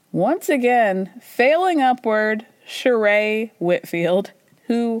left. Once again, failing upward, Sheree Whitfield,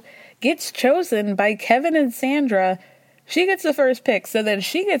 who gets chosen by Kevin and Sandra. She gets the first pick, so then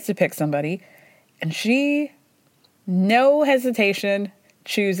she gets to pick somebody, and she, no hesitation,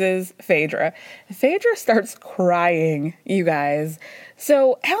 chooses Phaedra. Phaedra starts crying, you guys.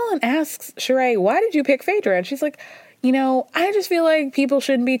 So Alan asks Sheree, "Why did you pick Phaedra?" And she's like, "I just feel like people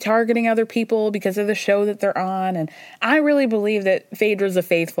shouldn't be targeting other people because of the show that they're on. And I really believe that Phaedra's a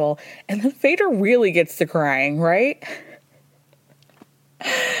faithful." And then Phaedra really gets to crying, right?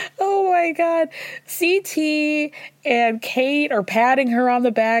 Oh my God. CT and Kate are patting her on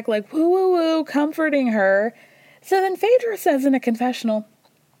the back like, woo, woo, woo, comforting her. So then Phaedra says in a confessional,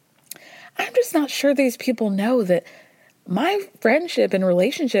 "I'm just not sure these people know that my friendship and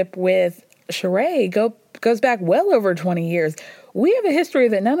relationship with Sheree goes back well over 20 years. We have a history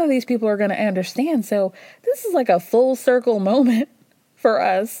that none of these people are going to understand. So this is like a full circle moment for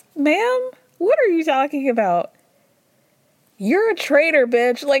us." Ma'am, what are you talking about? You're a traitor,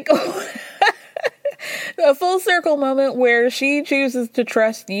 bitch. Like, a full circle moment where she chooses to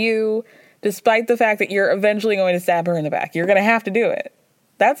trust you despite the fact that you're eventually going to stab her in the back. You're going to have to do it.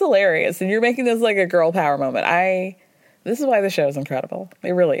 That's hilarious. And you're making this like a girl power moment. This is why the show is incredible.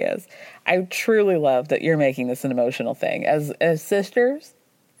 It really is. I truly love that you're making this an emotional thing as sisters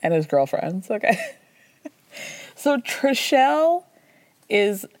and as girlfriends. Okay. So Trishelle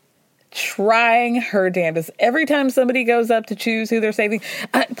is trying her damnedest. Every time somebody goes up to choose who they're saving,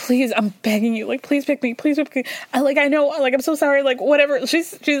 please, I'm begging you, like, please pick me. Please pick me. I know, like, I'm so sorry. Like, whatever.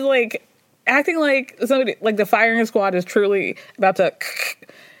 She's like acting like somebody, like the firing squad is truly about to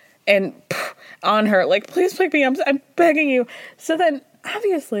and on her. Like, please pick me. I'm begging you. So then,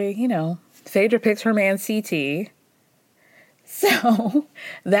 obviously, Phaedra picks her man CT. So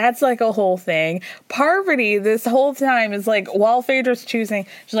that's like a whole thing. Parvati, this whole time, is like, while Phaedra's choosing,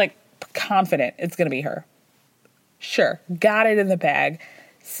 she's like confident it's going to be her. Sure. Got it in the bag.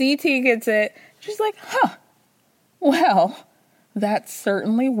 CT gets it. She's like, well, that's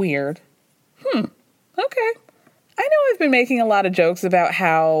certainly weird. Okay. I know I've been making a lot of jokes about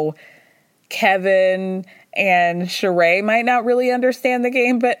how Kevin and Sheree might not really understand the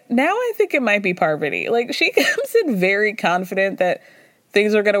game, but now I think it might be Parvati. Like, she comes in very confident that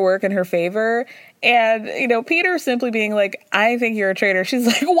things are going to work in her favor. And, Peter simply being like, I think you're a traitor. She's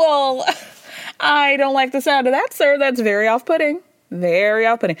like, well, I don't like the sound of that, sir. That's very off-putting. Very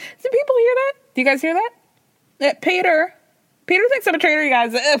off-putting. Do people hear that? Do you guys hear that? Peter thinks I'm a traitor, you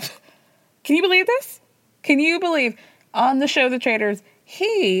guys. Can you believe this? Can you believe on the show The Traitors,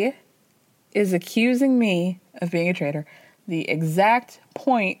 he is accusing me of being a traitor. The exact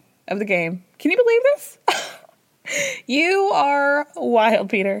point of the game. Can you believe this? You are wild,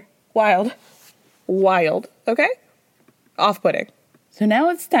 Peter. Wild. Okay? Off-putting. So now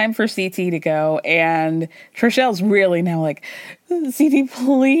it's time for CT to go, and Trishelle's really now like, CT,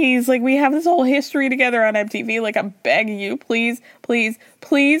 please. Like, we have this whole history together on MTV. Like, I'm begging you. Please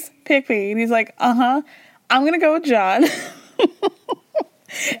pick me. And he's like, I'm going to go with John.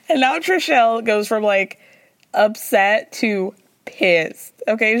 And now Trishelle goes from like upset to pissed.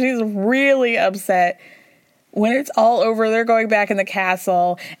 Okay, she's really upset. When it's all over, they're going back in the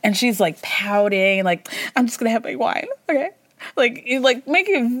castle, and she's like pouting, like, I'm just gonna have my wine. Okay, like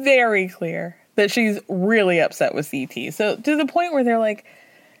making it very clear that she's really upset with CT. So to the point where they're like,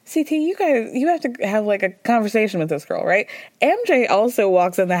 CT, you have to have like a conversation with this girl, right? MJ also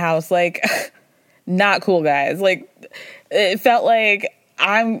walks in the house like, not cool, guys. Like, it felt like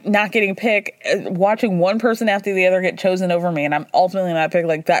I'm not getting picked, watching one person after the other get chosen over me, and I'm ultimately not picked.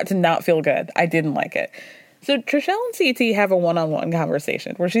 Like, that did not feel good. I didn't like it. So Trishelle and CT have a one-on-one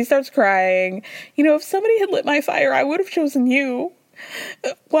conversation where she starts crying. If somebody had lit my fire, I would have chosen you.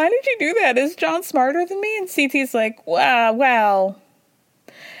 Why did you do that? Is John smarter than me? And CT's like, well,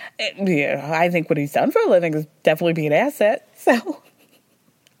 yeah, I think what he's done for a living is definitely be an asset. So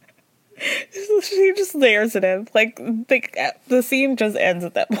she just stares at him. Like, the scene just ends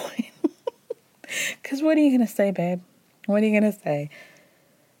at that point. Because what are you going to say, babe? What are you going to say?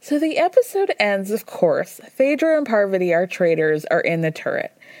 So the episode ends, of course. Phaedra and Parvati, our traitors, are in the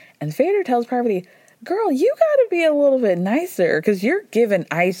turret. And Phaedra tells Parvati, girl, you gotta be a little bit nicer, because you're giving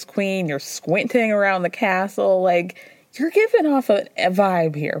Ice Queen, you're squinting around the castle, like, you're giving off a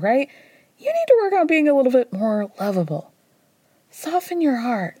vibe here, right? You need to work on being a little bit more lovable. Soften your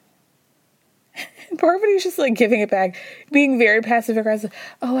heart. And Parvati's just like giving it back, being very passive aggressive.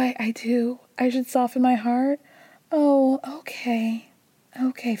 Oh, I do. I should soften my heart. Oh, okay.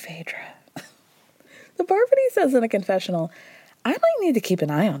 Okay, Phaedra. The Parvati says in a confessional, I might need to keep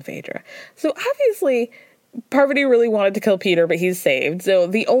an eye on Phaedra. So obviously, Parvati really wanted to kill Peter, but he's saved. So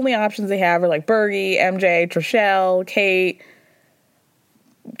the only options they have are like Bergie, MJ, Trishelle, Kate.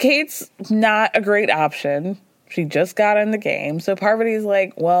 Kate's not a great option. She just got in the game. So Parvati's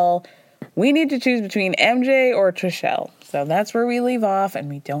like, well, we need to choose between MJ or Trishelle. So that's where we leave off, and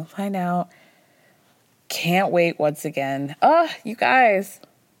we don't find out. Can't wait once again. You guys.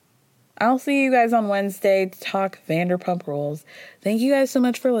 I'll see you guys on Wednesday to talk Vanderpump Rules. Thank you guys so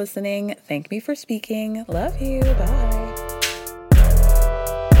much for listening. Thank me for speaking. Love you. Bye.